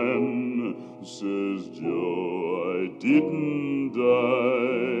a man, says Joe, I didn't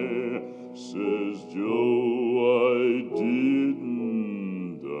die. Says Joe, I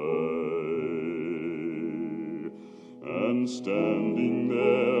didn't die. And standing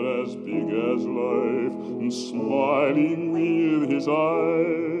there as big as life, and smiling with his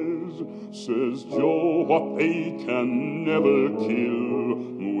eyes, says Joe, what they can never kill,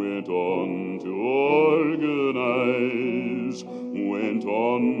 went on to organize, went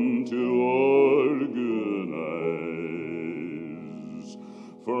on to organize.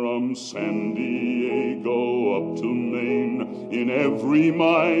 From San Diego up to Maine, in every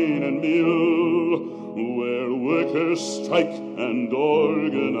mine and mill, where workers strike and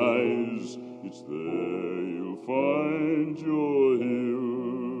organize, it's there you'll find your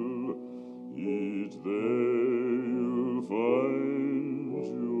hill. It's there you'll find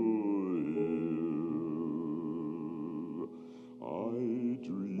your hill. I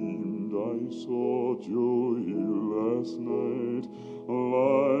dreamed I saw Joe Hill last night,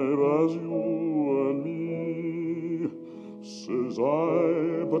 alive as you and me. Says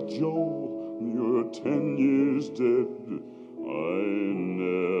I, but Joe, you're 10 years dead. I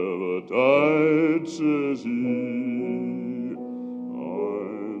never died, says he. I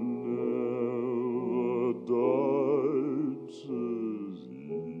never died, says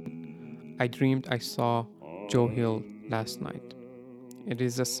he. I dreamed I saw Joe Hill last night. It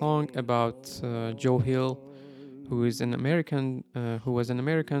is a song about Joe Hill, who was an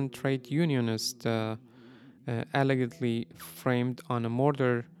American trade unionist, allegedly framed on a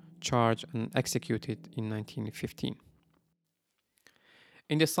murder charge and executed in 1915.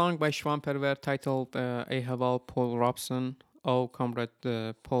 In the song by Shwan Perver titled Ahaval Paul Robson, Oh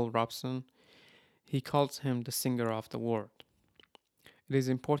Comrade Paul Robson, he calls him the singer of the world. It is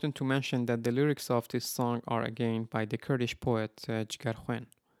important to mention that the lyrics of this song are again by the Kurdish poet Jigar Khwen.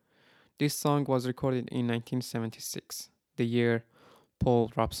 This song was recorded in 1976, the year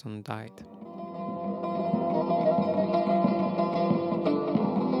Paul Robson died.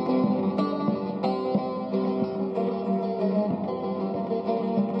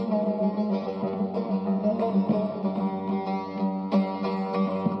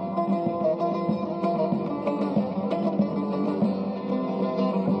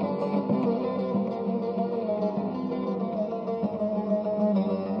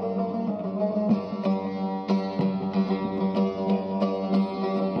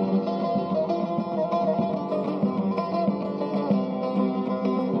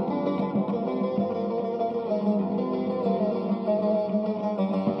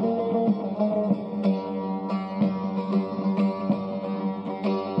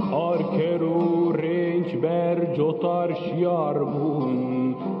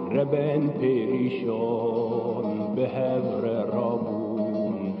 شیاربون ربن پریشان به هفر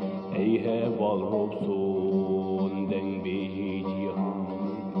رابون ای هوال روبسون دن بیجی جیهان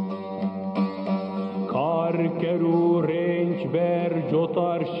کار کرو رنج بر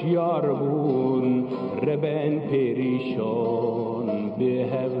جوتار شیاربون ربن پریشان به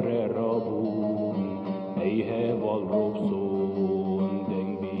هفر رابون ای هوال روبسون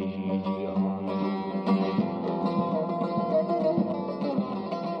دن بیجی جیهان.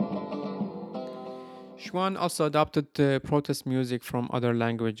 Shwan also adopted protest music from other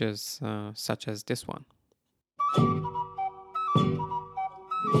languages, such as this one.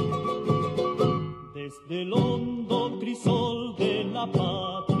 Desde el hondo crisol de la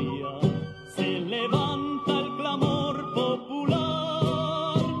patria se levanta el clamor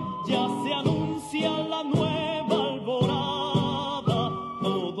popular, ya se anuncia la nueva alborada,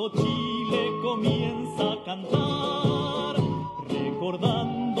 todo Chile comienza a cantar,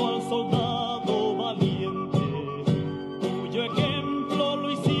 recordando al soldado valiente, cuyo ejemplo lo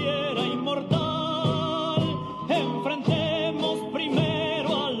hiciera inmortal. Enfrentemos primero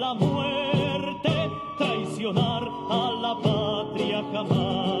a la muerte, traicionar a la patria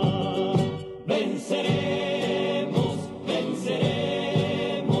jamás. Venceremos,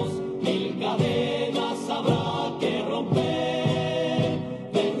 venceremos, mil cadenas habrá que romper.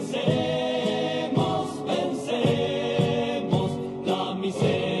 Venceremos, venceremos, la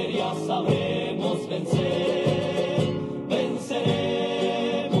miseria sabremos vencer.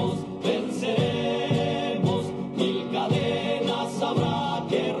 Venceremos, venceremos, mil cadenas habrá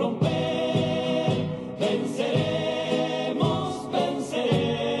que romper. Venceremos,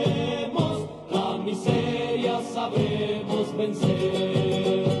 venceremos, la miseria sabremos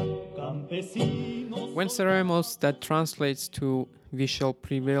vencer. Campesinos. Venceremos, that translates to We Shall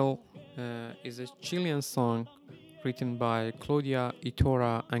Prevail, is a Chilean song written by Claudia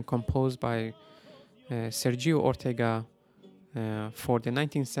Itora and composed by Sergio Ortega for the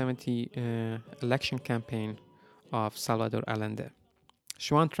 1970 election campaign of Salvador Allende.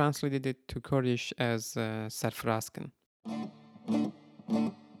 Shwan translated it to Kurdish as Serfrasken.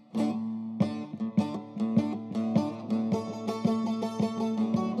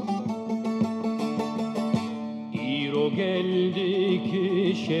 İro geldi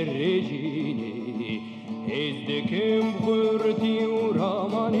ki şerrecini ezdekim kurti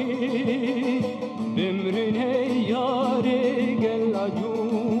uramani bimrine yare gella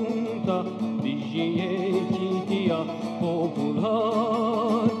giunta dijiye kitiya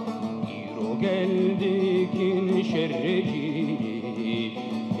popular İro geldi ki şerrecini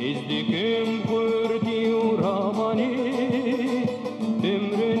ezdekim kurti uramani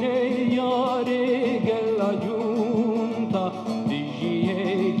bimrine yare gella giunta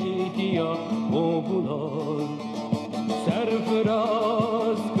dijiye kitiya popular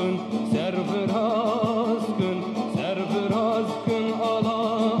serfraskın serfraskın serfraskın ala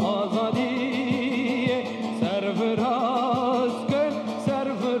azadiye serfraskın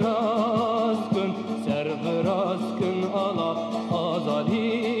serfraskın serfraskın ala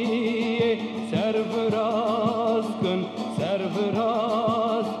azadiye serfraskın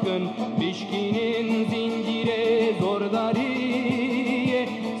serfraskın bişkinin zincire zordariye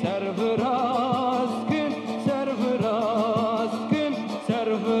serfraskın serfraskın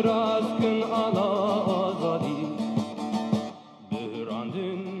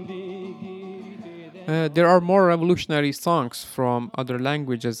There are more revolutionary songs from other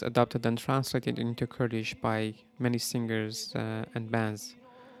languages adapted and translated into Kurdish by many singers and bands.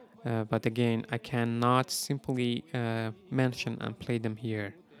 But again, I cannot simply mention and play them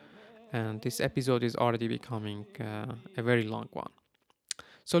here. And this episode is already becoming a very long one.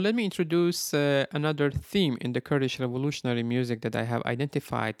 So let me introduce another theme in the Kurdish revolutionary music that I have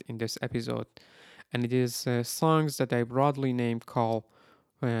identified in this episode, and it is songs that I broadly name call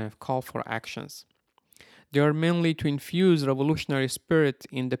for actions. They are mainly to infuse revolutionary spirit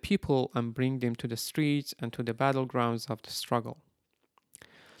in the people and bring them to the streets and to the battlegrounds of the struggle.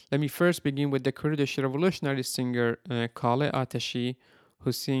 Let me first begin with the Kurdish revolutionary singer Kale Ateshi,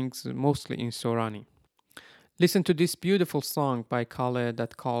 who sings mostly in Sorani. Listen to this beautiful song by Kale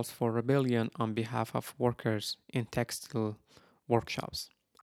that calls for rebellion on behalf of workers in textile workshops.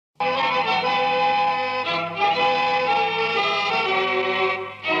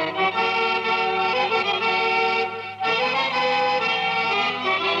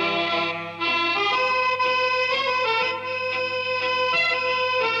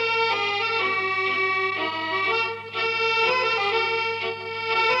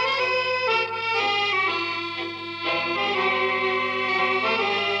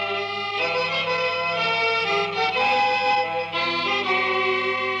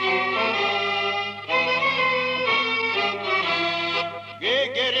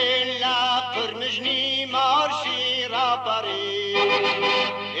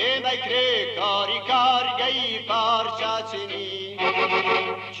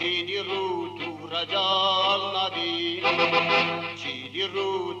 چیدی رو تو رجال نبی چیدی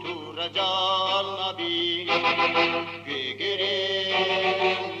رو تو رجال نبی گگره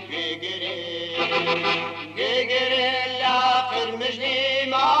لافر مجنی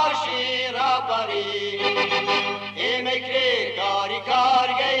مارشی را پاری ایمکری کار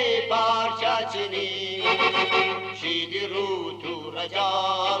گئی پارچا چینی چیدی رو تو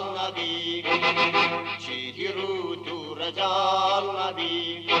رجال نبی چیدی رو تو رجال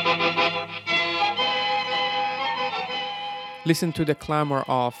نبی. Listen to the clamor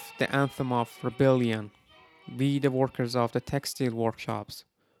of the anthem of rebellion. We, the workers of the textile workshops,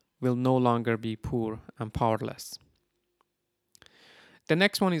 will no longer be poor and powerless. The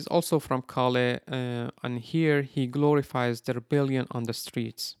next one is also from Kale, and here he glorifies the rebellion on the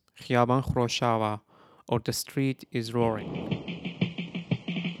streets. Khiyaban Khroshava, or the street is roaring.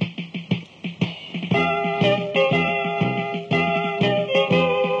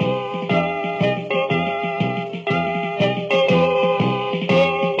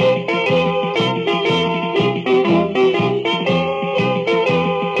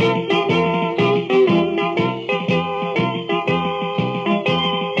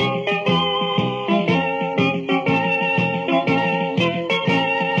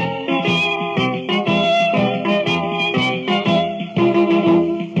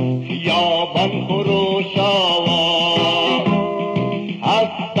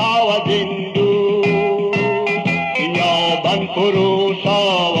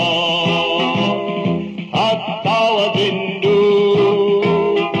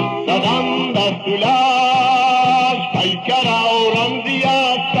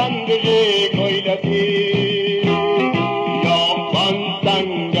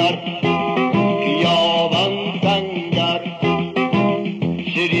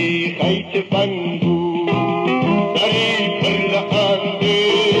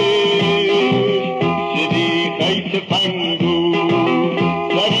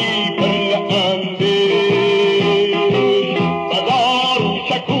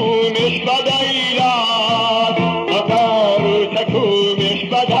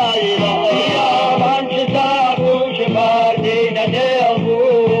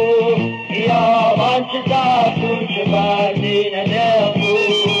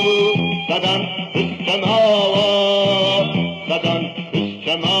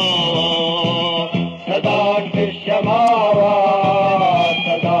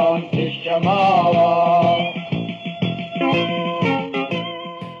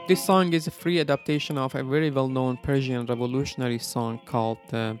 This song is a free adaptation of a very well-known Persian revolutionary song called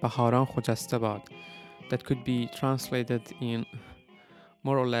Baharan Khojastabad that could be translated in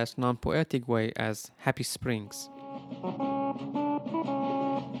more or less non-poetic way as Happy Springs.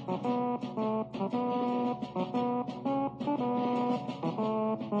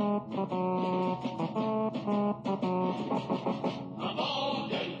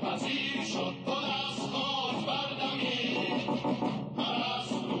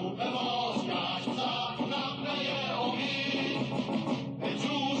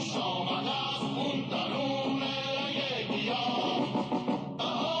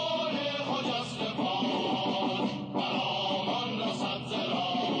 بهار خجسته باد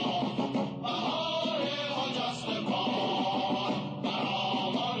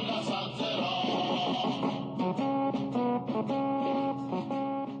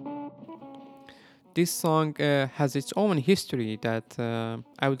this song has its own history that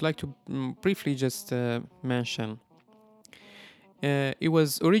I would like to briefly just mention. It was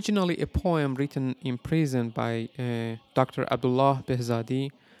originally a poem written in prison by Dr. Abdullah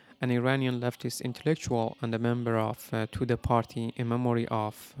Behzadi, an Iranian leftist intellectual and a member of Tudeh Party in memory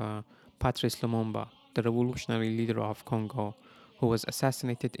of Patrice Lumumba, the revolutionary leader of Congo, who was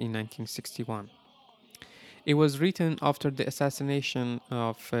assassinated in 1961. It was written after the assassination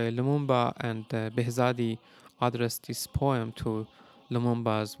of Lumumba, and Behzadi addressed this poem to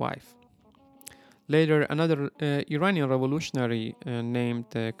Lumumba's wife. Later, another Iranian revolutionary named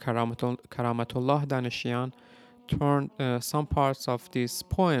Karamatollah Daneshian turned some parts of this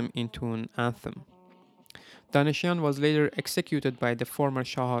poem into an anthem. Daneshian was later executed by the former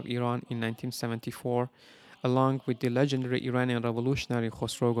Shah of Iran in 1974, along with the legendary Iranian revolutionary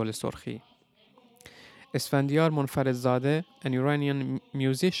Khosrow Sorkhi. Esfandiar Monfarezzadeh, an Iranian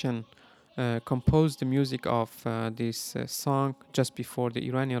musician, composed the music of this song just before the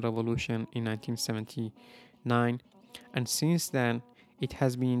Iranian Revolution in 1979, and since then it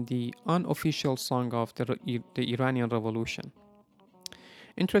has been the unofficial song of the Iranian Revolution.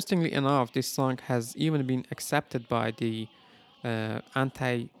 Interestingly enough, this song has even been accepted by the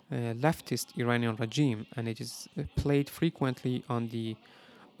anti-leftist Iranian regime, and it is played frequently on the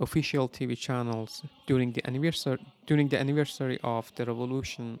official TV channels during the anniversary of the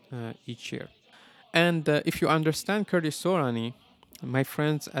revolution each year. And if you understand Kurdish Sorani, my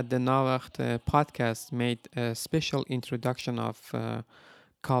friends at the Navacht podcast made a special introduction of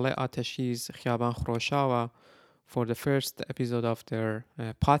Kale Ateshi's Khiyaban Khoroshawa for the first episode of their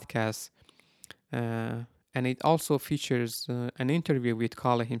podcast. And it also features an interview with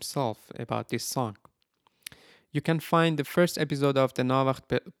Kale himself about this song. You can find the first episode of the Navacht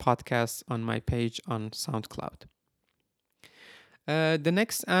podcast on my page on SoundCloud. The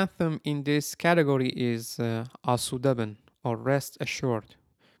next anthem in this category is Asudeben, or Rest Assured,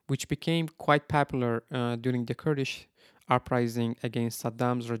 which became quite popular during the Kurdish uprising against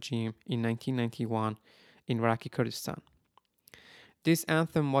Saddam's regime in 1991 in Iraqi Kurdistan. This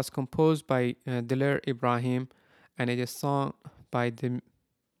anthem was composed by Diler Ibrahim, and it is sung by the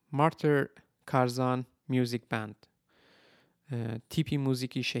Martyr Karzan music band, Tipi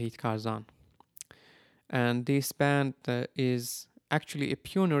Muziki Shehid Karzan. And this band is actually a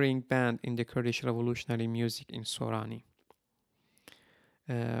pioneering band in the Kurdish revolutionary music in Sorani.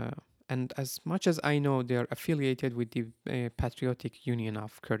 And as much as I know, they are affiliated with the Patriotic Union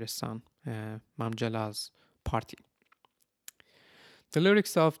of Kurdistan, Mamjal's party. The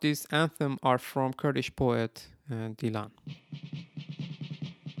lyrics of this anthem are from Kurdish poet Dilan.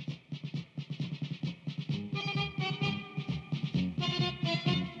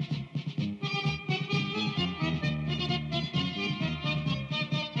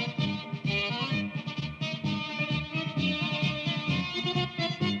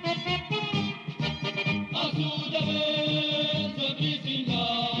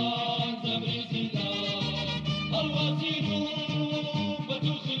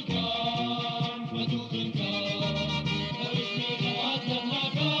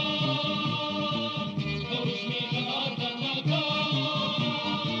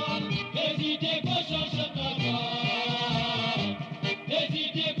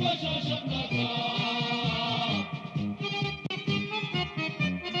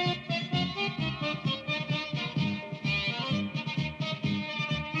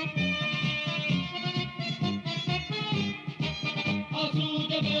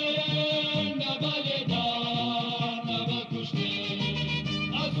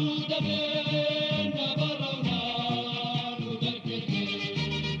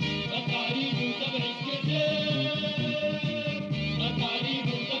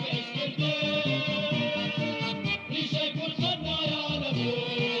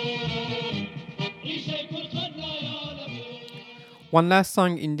 One last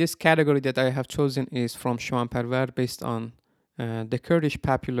song in this category that I have chosen is from Shuman Parvar, based on the Kurdish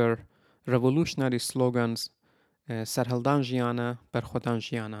popular revolutionary slogans Sarhaldan Jiana, Berkhodan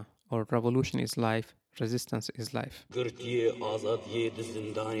Jiana, or Revolution is life, resistance is life.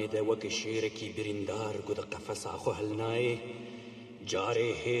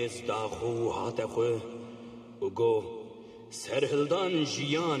 Sarhaldan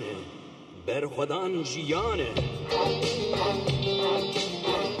Jiane, Berkhodan Jiane.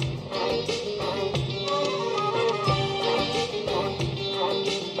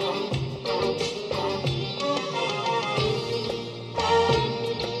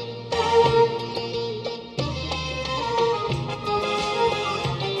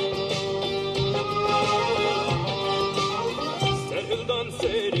 Sarhaldan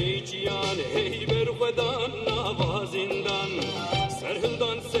Seri Jiane, hey Berkhodan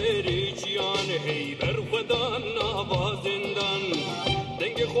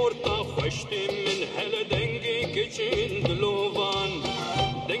خوشتیم من هل دنگی کچین دلوان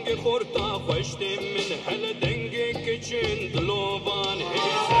دنگ خورتا خوشتیم من هل دنگی کچین دلوان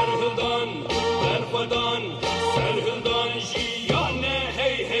هی سرهلدان برخدان سرهلدان جیانه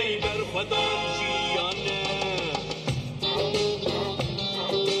هی هی برخدان جیانه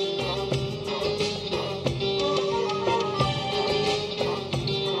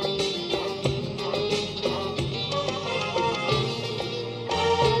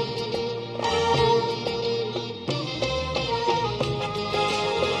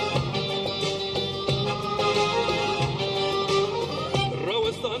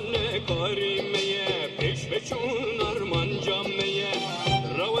چون ارمان جامعه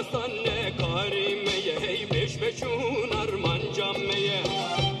روستان کاریمه هی پیش بچون ارمان جامعه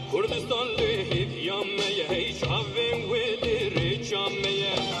کردستان لهیب یامه هی چاوین و دری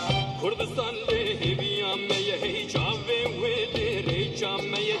جامعه کردستان لهیب یامه هی چاوین و دری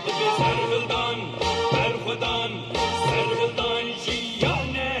جامعه دبی سرهلدان برخدان سرهلدان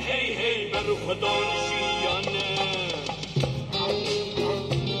جیانه هی هی برخدان جیانه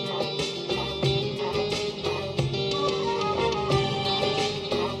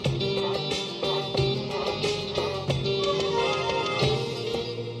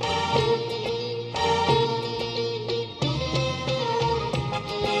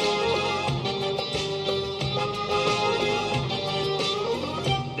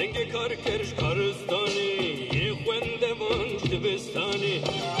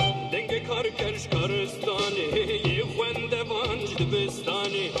کرش کارستانی یه خونده وانج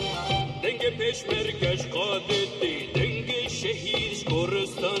دبستانی دنگ پیشمرگش قادتی دنگ شهیدش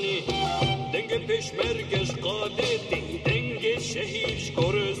کورستانی دنگ پیشمرگش قادتی دنگ شهیدش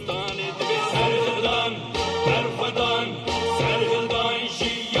کورستانی دبی سرهلدان برخدان سرهلدان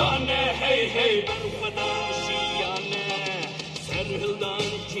جیانه هی هی برخدان جیانه سرهلدان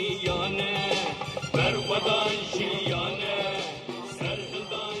جیانه برخدان جیانه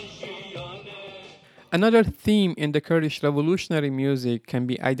Another theme in the Kurdish revolutionary music can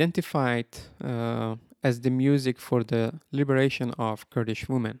be identified as the music for the liberation of Kurdish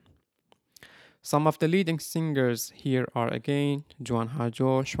women. Some of the leading singers here are again Juan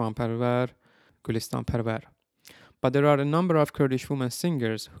Hajo, Shwan Parvar, Gulistan Parvar. But there are a number of Kurdish women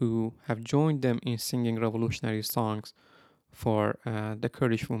singers who have joined them in singing revolutionary songs for the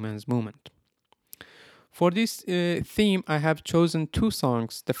Kurdish women's movement. For this theme, I have chosen two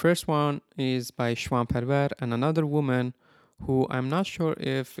songs. The first one is by Shwan Parvar and another woman who I'm not sure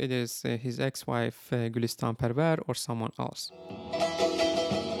if it is his ex-wife Gulistan Parvar or someone else.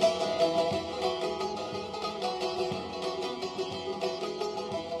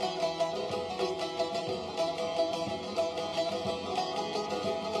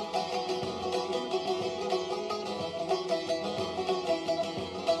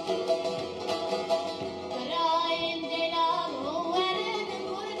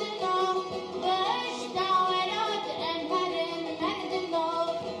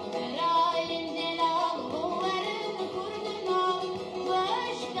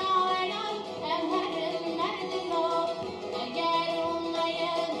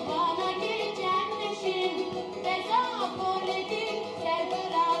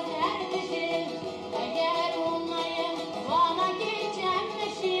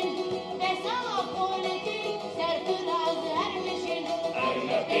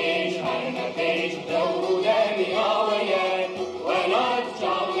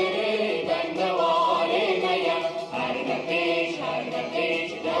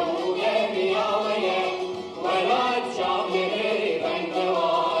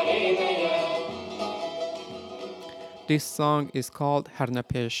 This song is called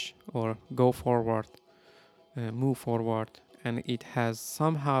Harnapesh or Go Forward, Move Forward, and it has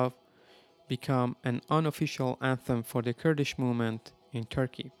somehow become an unofficial anthem for the Kurdish movement in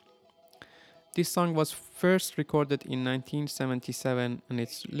Turkey. This song was first recorded in 1977 and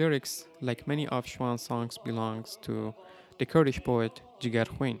its lyrics, like many of Shwan's songs, belongs to the Kurdish poet Jigar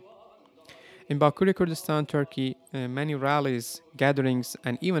Khouin. In Baku, Kurdistan, Turkey, many rallies, gatherings,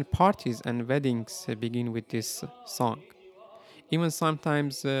 and even parties and weddings begin with this song. Even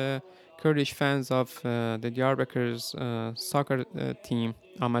sometimes Kurdish fans of the Diyarbakir's soccer team,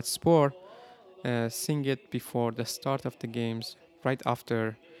 Ahmet Spor, sing it before the start of the games, right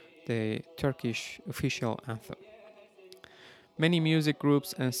after the Turkish official anthem. Many music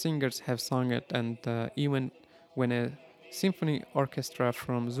groups and singers have sung it, and even when a symphony orchestra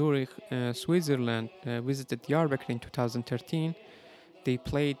from Zurich, Switzerland, visited Diyarbakir in 2013, they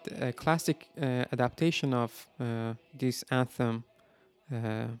played a classic adaptation of this anthem,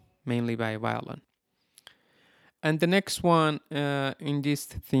 mainly by violin. And the next one in this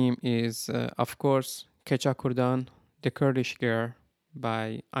theme is, of course, Kecha Kurdan, the Kurdish Girl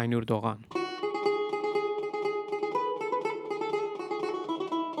by Aynur Doğan.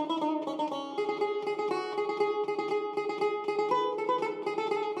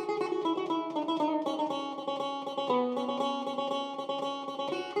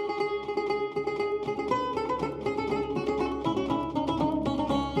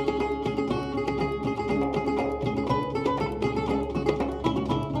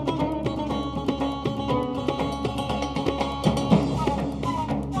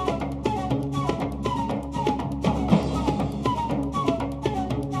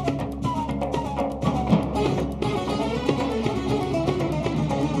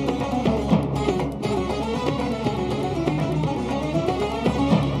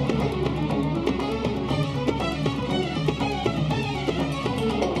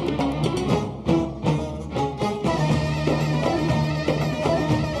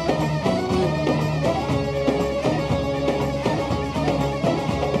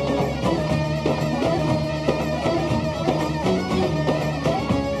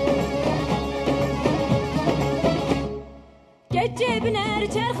 بنر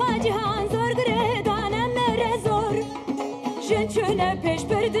چرخا جهان زور گردانم مره زور جن چونه پیش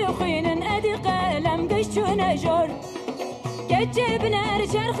برد خوینن ادی قلم گش چونه جور گچه بنر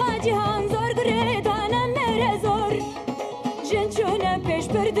چرخا جهان زور گردانم مره زور جن چونه پیش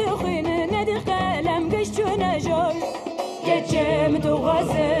برد خوینن ادی قلم گش چونه جور گچه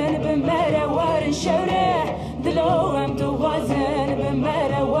متوازن بمره وارن شوره دلوم توازن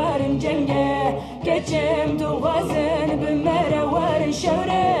بمره وارن جنگه گچم توازن بمره وارن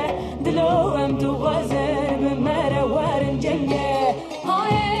شوره دلوم توازن بمره وارن جنگه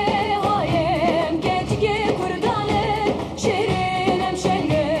هاي هاي گچگی کردانه شیرینم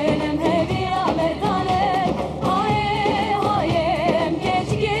شنگنم هدی آمردانه هاي هاي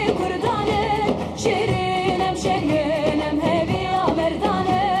گچگی کردانه شیرینم شنگنم هدی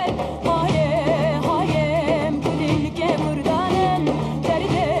آمردانه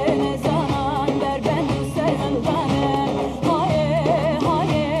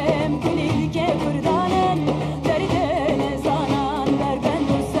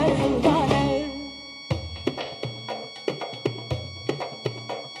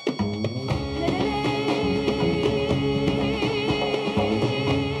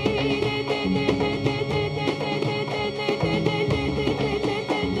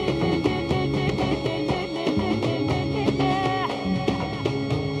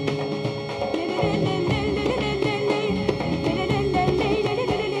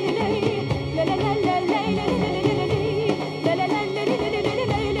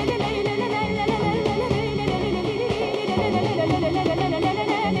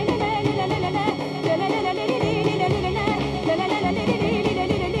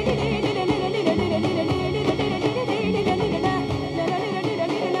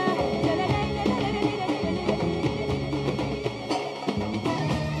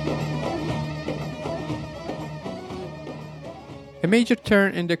A major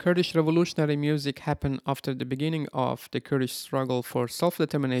turn in the Kurdish revolutionary music happened after the beginning of the Kurdish struggle for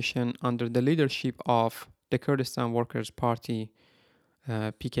self-determination under the leadership of the Kurdistan Workers' Party,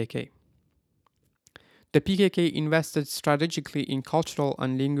 PKK. The PKK invested strategically in cultural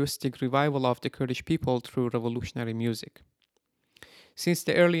and linguistic revival of the Kurdish people through revolutionary music. Since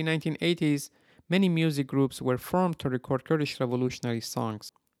the early 1980s, many music groups were formed to record Kurdish revolutionary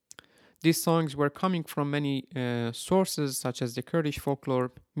songs. These songs were coming from many sources such as the Kurdish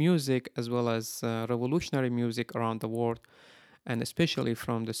folklore music as well as revolutionary music around the world and especially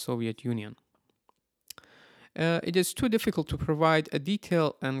from the Soviet Union. It is too difficult to provide a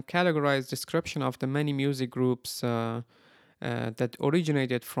detailed and categorized description of the many music groups that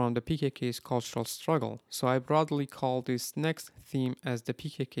originated from the PKK's cultural struggle, so I broadly call this next theme as the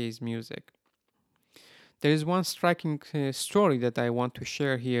PKK's music. There is one striking story that I want to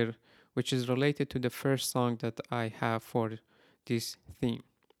share here, which is related to the first song that I have for this theme.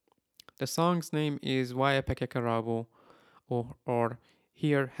 The song's name is Vaya Pekekarabu, or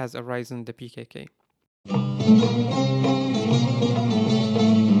Here Has Arisen the PKK.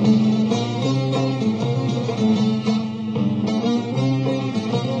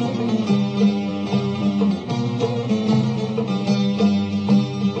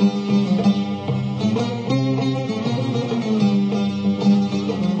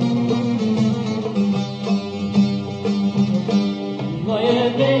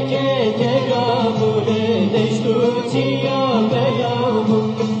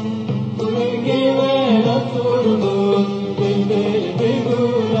 Give it up for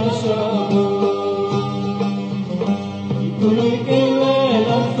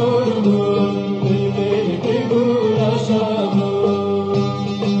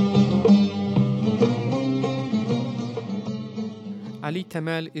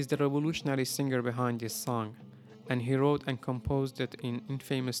Temel is the revolutionary singer behind this song, and he wrote and composed it in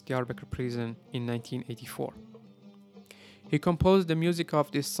infamous Diyarbakir prison in 1984. He composed the music of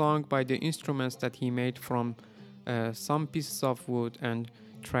this song by the instruments that he made from some pieces of wood and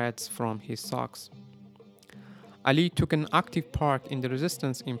threads from his socks. Ali took an active part in the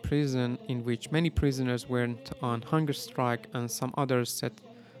resistance in prison, in which many prisoners went on hunger strike and some others set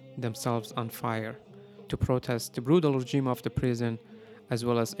themselves on fire to protest the brutal regime of the prison, as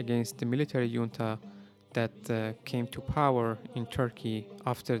well as against the military junta that came to power in Turkey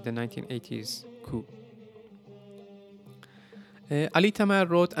after the 1980s coup. Ali Tamer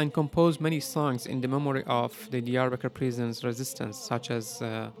wrote and composed many songs in the memory of the Diyarbakir prison's resistance, such as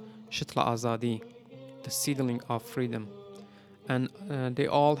Shitla Azadi, the seedling of freedom, and they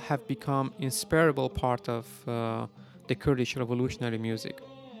all have become inseparable part of the Kurdish revolutionary music.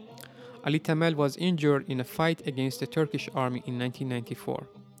 Ali Tamel was injured in a fight against the Turkish army in 1994.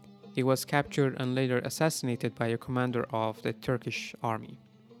 He was captured and later assassinated by a commander of the Turkish army.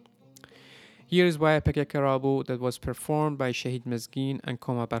 Here is Waya Peke Karabu that was performed by Shahid Mezgin and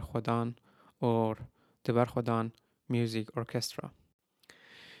Koma Barkhodan, or the Barkhodan Music Orchestra.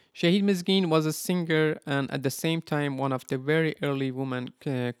 Shahid Mezgin was a singer and at the same time one of the very early women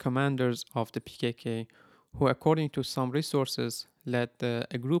commanders of the PKK, who according to some resources led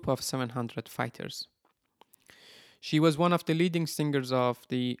a group of 700 fighters. She was one of the leading singers of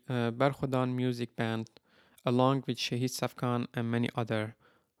the Barkhodan music band, along with Shahid Safkan and many others,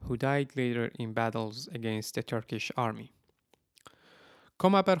 who died later in battles against the Turkish army.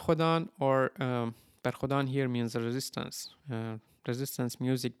 Koma Barkhodan, or Barkhodan here means resistance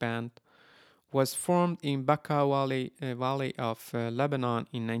music band, was formed in Baka Valley of Lebanon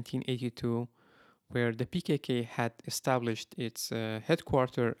in 1982, where the PKK had established its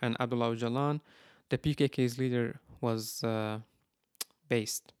headquarters and Abdullah Öcalan, the PKK's leader, was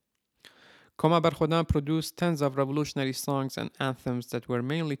based. Koma Barkhodan produced tens of revolutionary songs and anthems that were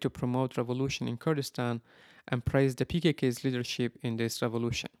mainly to promote revolution in Kurdistan and praise the PKK's leadership in this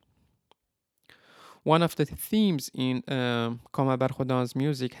revolution. One of the themes in Koma Barkhodan's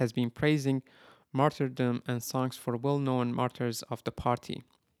music has been praising martyrdom and songs for well-known martyrs of the party.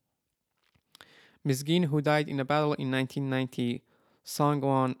 Mizgin, who died in a battle in 1990, sang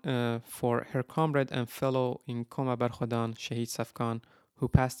one for her comrade and fellow in Koma Barkhodan, Shahid Safkan, who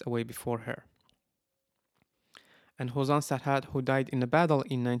passed away before her. And Hozan Sarhad, who died in a battle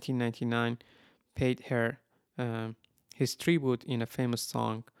in 1999, paid her his tribute in a famous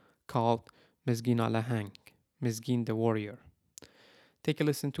song called Mizgin Alahang, Mizgin the Warrior. Take a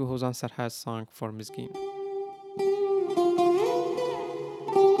listen to Hozan Sarhad's song for Mizgin.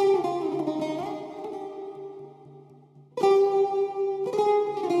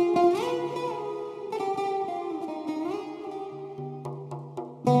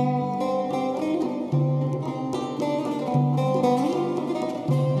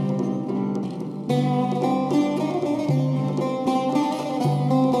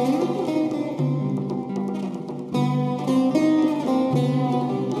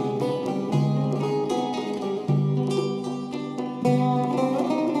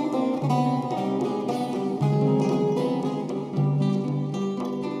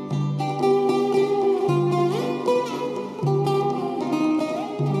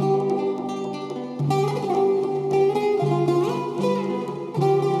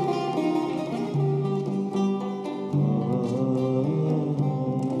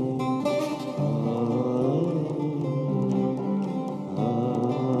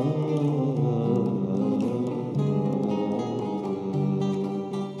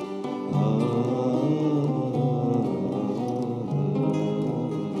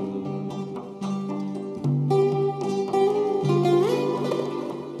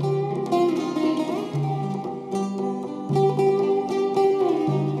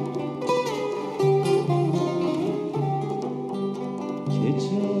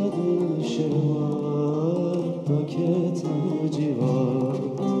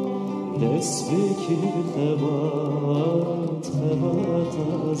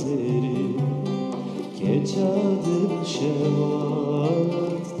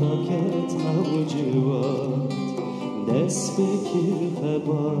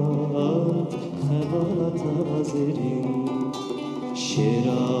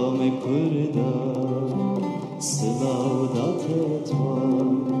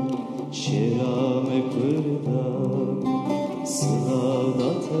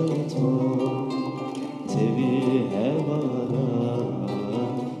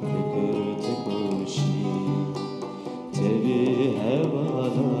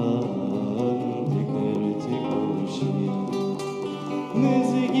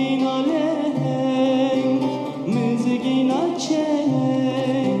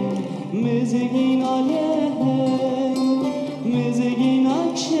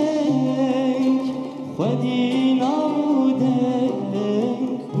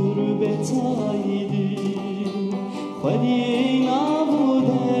 gurbetaydım Xwedî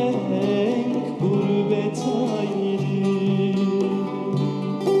nabûdeng gurbetaydım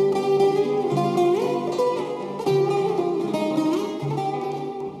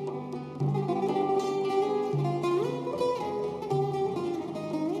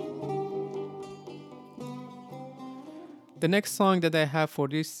The next song that I have for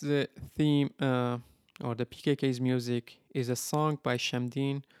this theme or the PKK's music is a song by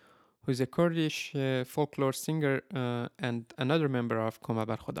Shamdin, who is a Kurdish folklore singer and another member of Koma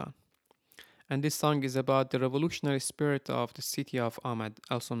Bar Khodan. And this song is about the revolutionary spirit of the city of Ahmad,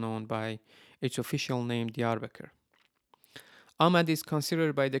 also known by its official name Diyarbakir. Ahmad is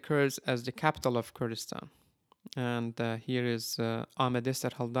considered by the Kurds as the capital of Kurdistan. And here is Ahmed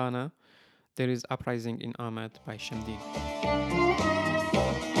Esther Haldana. There is Uprising in Ahmad by Shamdin.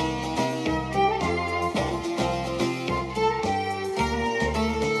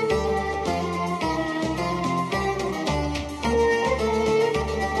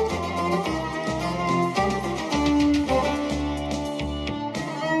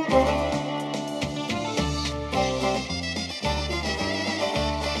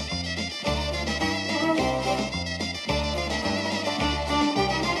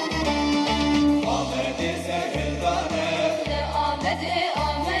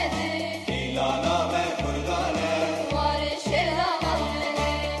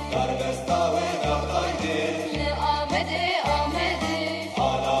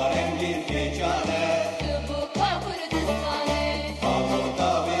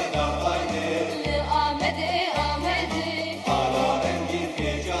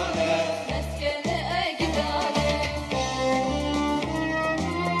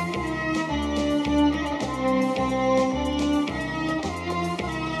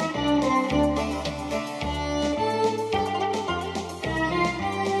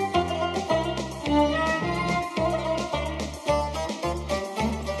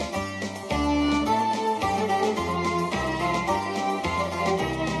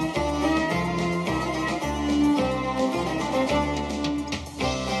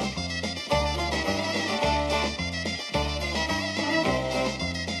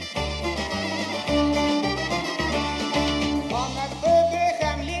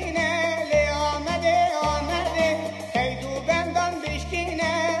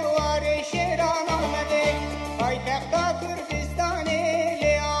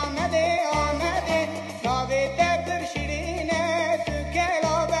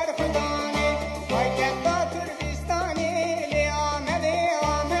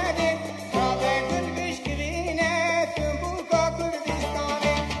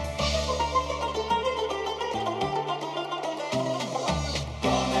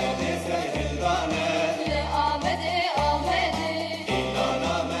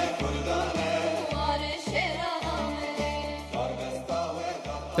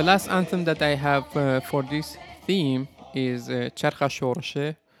 The last anthem that I have for this theme is Charkha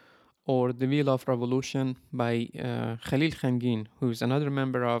Shorshe, or The Wheel of Revolution by Khalil Khangin, who is another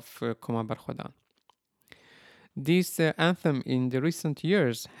member of Koma Bar Khodan. This anthem in the recent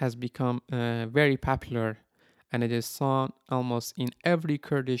years has become very popular, and it is sung almost in every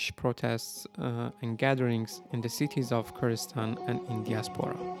Kurdish protests and gatherings in the cities of Kurdistan and in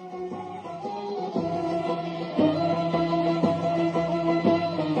diaspora.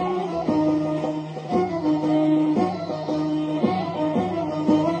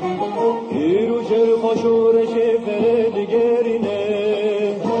 شورش فرد گرینه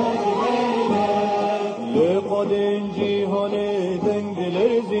لقد جیهان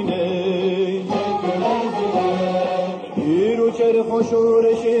دنگلر زینه هیرو چرخ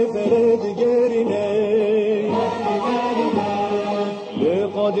شورش فرد گرینه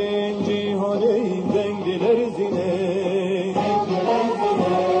لقد جیهان دنگلر زینه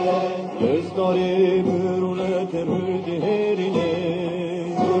دستاری برونه ترد هرینه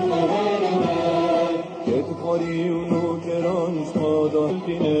اونو کرانش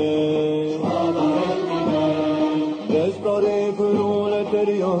مادالتینه دستاره فرونه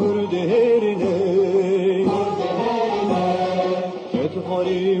تریا هرده هرینه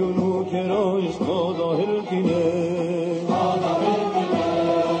اتخاری اونو کرانش مادالتینه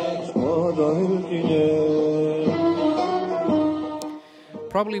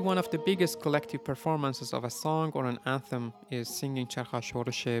Probably one of the biggest collective performances of a song or an anthem is singing Charkha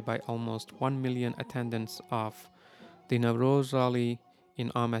Shorshe by almost 1 million attendants of the Navroz rally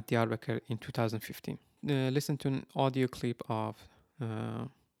in Ahmed Diyarbakir in 2015. Listen to an audio clip of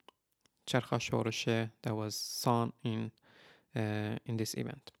Charkha Shorshe that was sung in this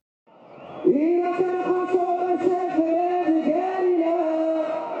event.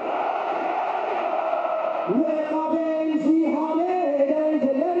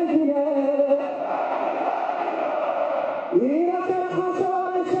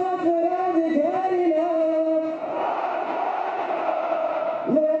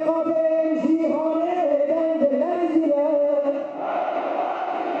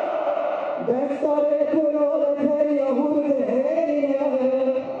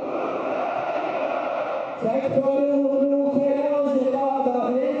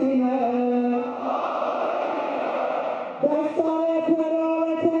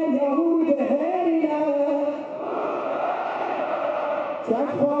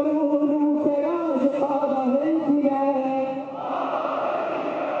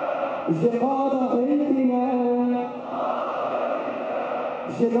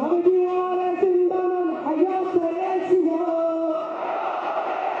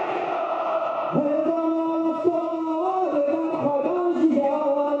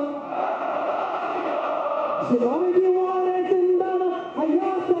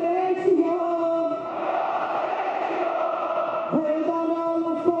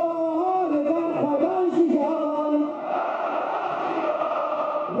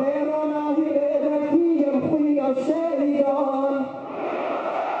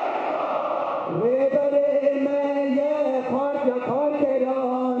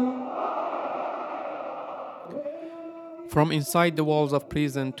 From inside the walls of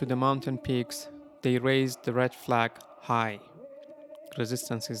prison to the mountain peaks, they raised the red flag high.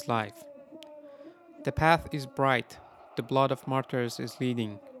 Resistance is life. The path is bright. The blood of martyrs is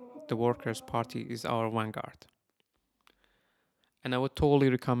leading. The Workers' Party is our vanguard. And I would totally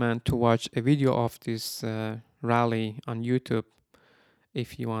recommend to watch a video of this rally on YouTube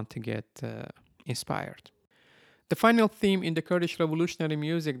if you want to get inspired. The final theme in the Kurdish revolutionary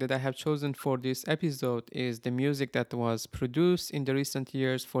music that I have chosen for this episode is the music that was produced in the recent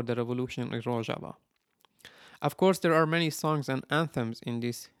years for the revolution in Rojava. Of course, there are many songs and anthems in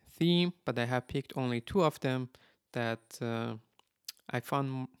this theme, but I have picked only two of them that I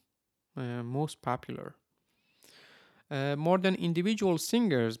found most popular. More than individual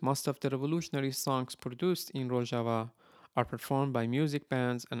singers, most of the revolutionary songs produced in Rojava are performed by music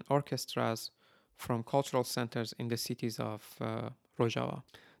bands and orchestras from cultural centers in the cities of Rojava.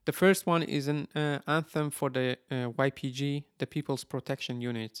 The first one is an anthem for the YPG, the People's Protection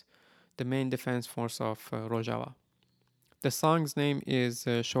Unit, the main defense force of Rojava. The song's name is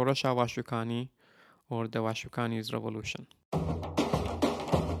Shorasha Washukani, or the Washukani's Revolution.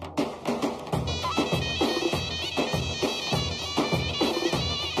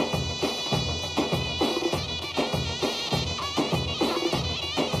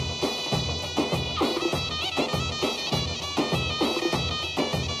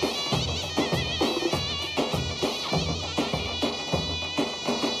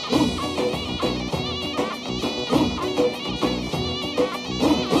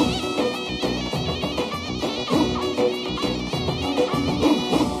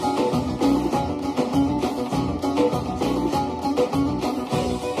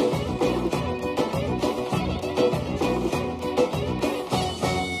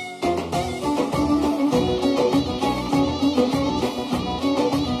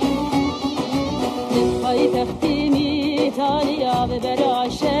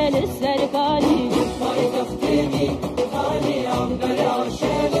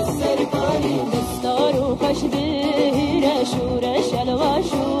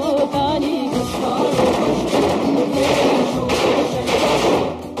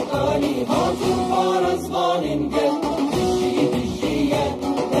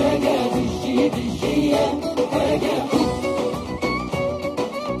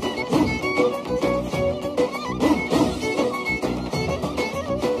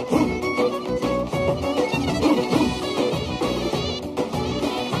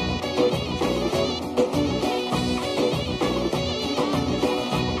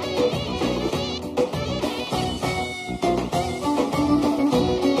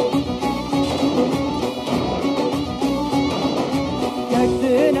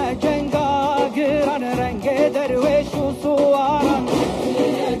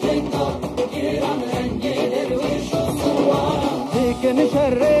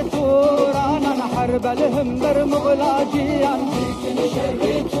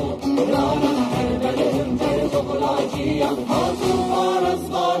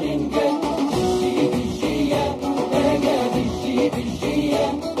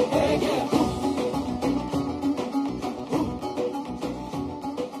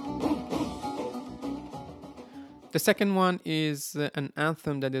 The second one is an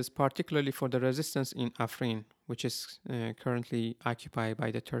anthem that is particularly for the resistance in Afrin, which is currently occupied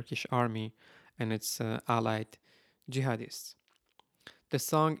by the Turkish army, and its allied jihadists. The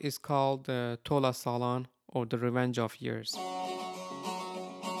song is called Tola Salan, or The Revenge of Years.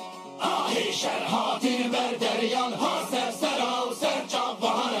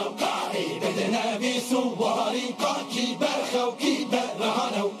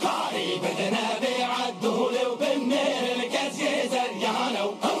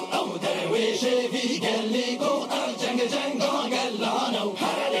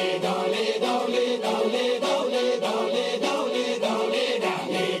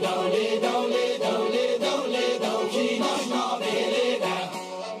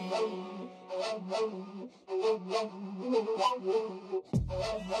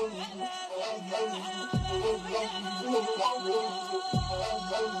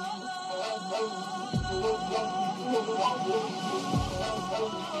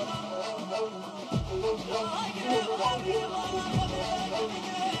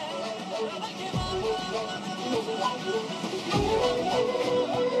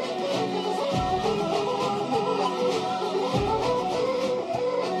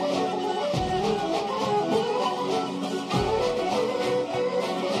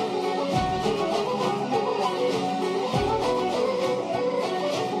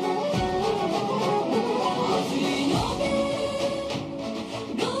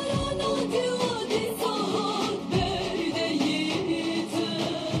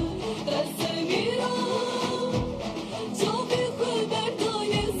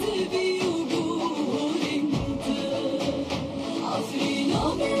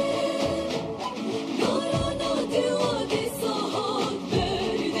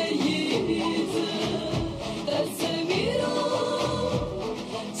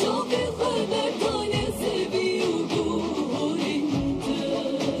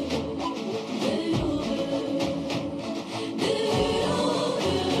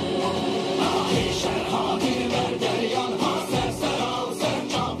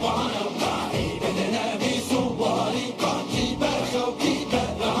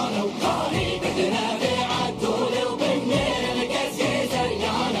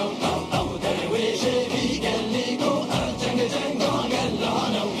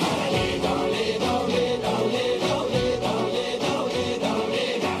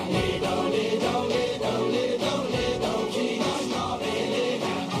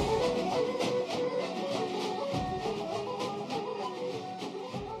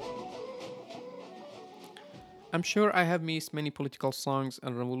 I'm sure I have missed many political songs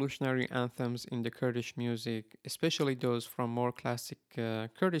and revolutionary anthems in the Kurdish music, especially those from more classic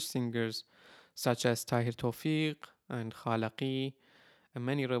Kurdish singers such as Tahir Tawfiq and Khalaqi, and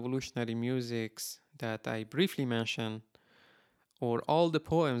many revolutionary musics that I briefly mentioned, or all the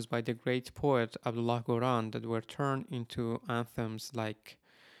poems by the great poet Abdullah Goran that were turned into anthems like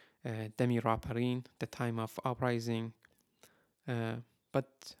Demi Raparin, The Time of Uprising.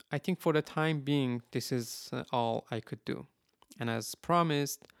 But I think for the time being, this is all I could do. And as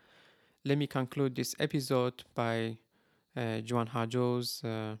promised, let me conclude this episode by Juan Hajo's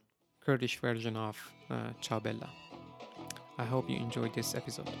Kurdish version of Chabella. I hope you enjoyed this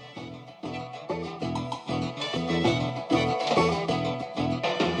episode.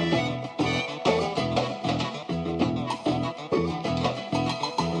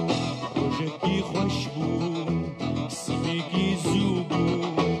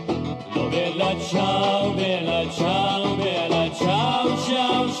 Ciao, bella, ciao, bella, ciao,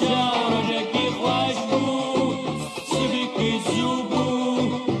 ciao, ciao. رجعكي خوش بو سبكي زوبو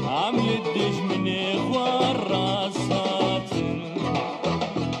عملتش من اخوان راسات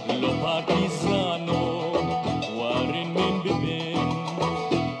لو بارتيزانو وارن من ببين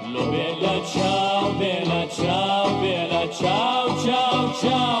لو بella ciao, bella, ciao, bella, ciao, ciao,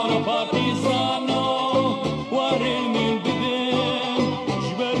 ciao. لو بارتيزانو وارن من ببين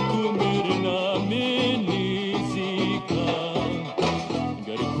جبركم مرنا مني زيكا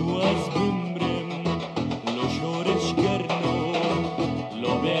قرقو از بمرم لو شورش قرنو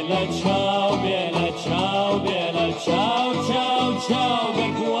لو بella ciao, bella, ciao, bella, ciao, ciao, ciao.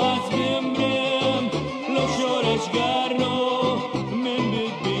 قرقو از بمرم لو شورش قرنو من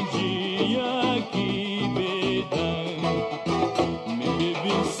ببنجي ياكي بدن من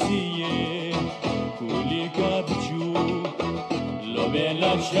ببنسيه كولي كابجو لو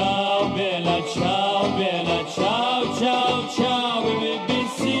bella ciao, bella, ciao, bella, ciao, ciao, ciao.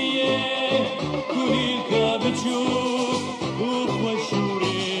 ببنسيه كولي كابجو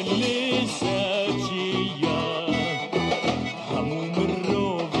وخوشورين لساجية هموم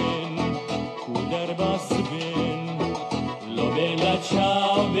الروبن كودر باسبن لو bella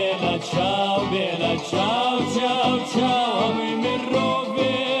ciao, bella, ciao, bella, ciao, ciao, ciao. هموم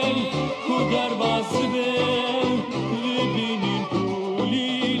الروبن كودر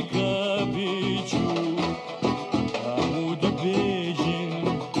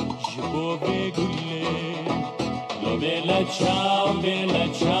ciao, bella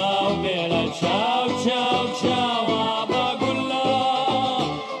ciao, ciao, ciao, abagulla,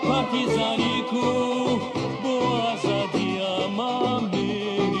 partizaniku, boasa diamambia.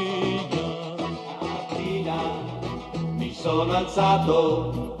 Mattina mi sono alzato,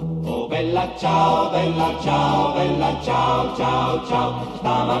 oh bella ciao, ciao, ciao.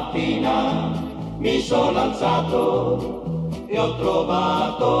 Stamattina mi sono alzato e ho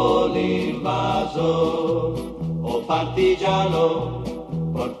trovato l'invaso. Oh partigiano,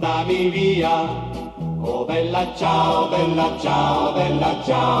 portami via, oh bella ciao, ciao,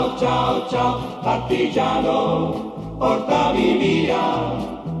 ciao. Partigiano, portami via,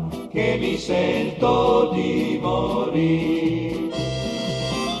 che mi sento di morire.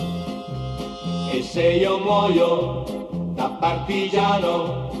 E se io muoio da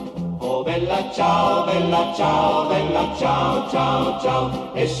partigiano, oh bella ciao,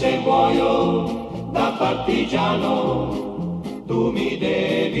 ciao. E se muoio da partigiano, tu mi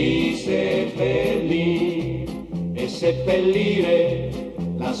devi seppellire e seppellire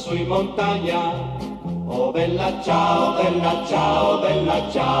lassù in montagna. Oh bella ciao,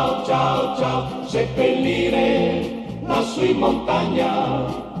 ciao. Seppellire lassù in montagna,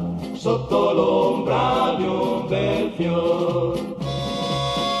 sotto l'ombra di un bel fior.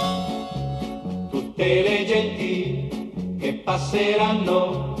 Tutte le genti che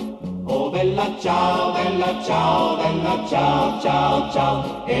passeranno, oh bella ciao, ciao.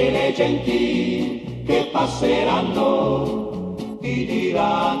 E le genti che passeranno ti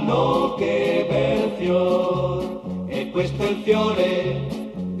diranno che bel fior. E questo è il fiore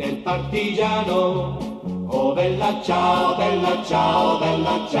del partigiano, oh bella ciao, ciao.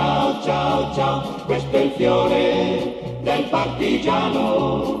 Questo è il fiore del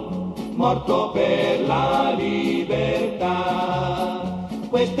partigiano, morto per la libertà.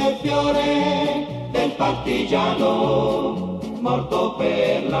 Questo è il fiore del partigiano, morto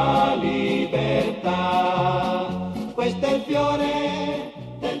per la libertà. Questo è il fiore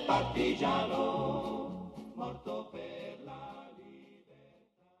del partigiano, morto per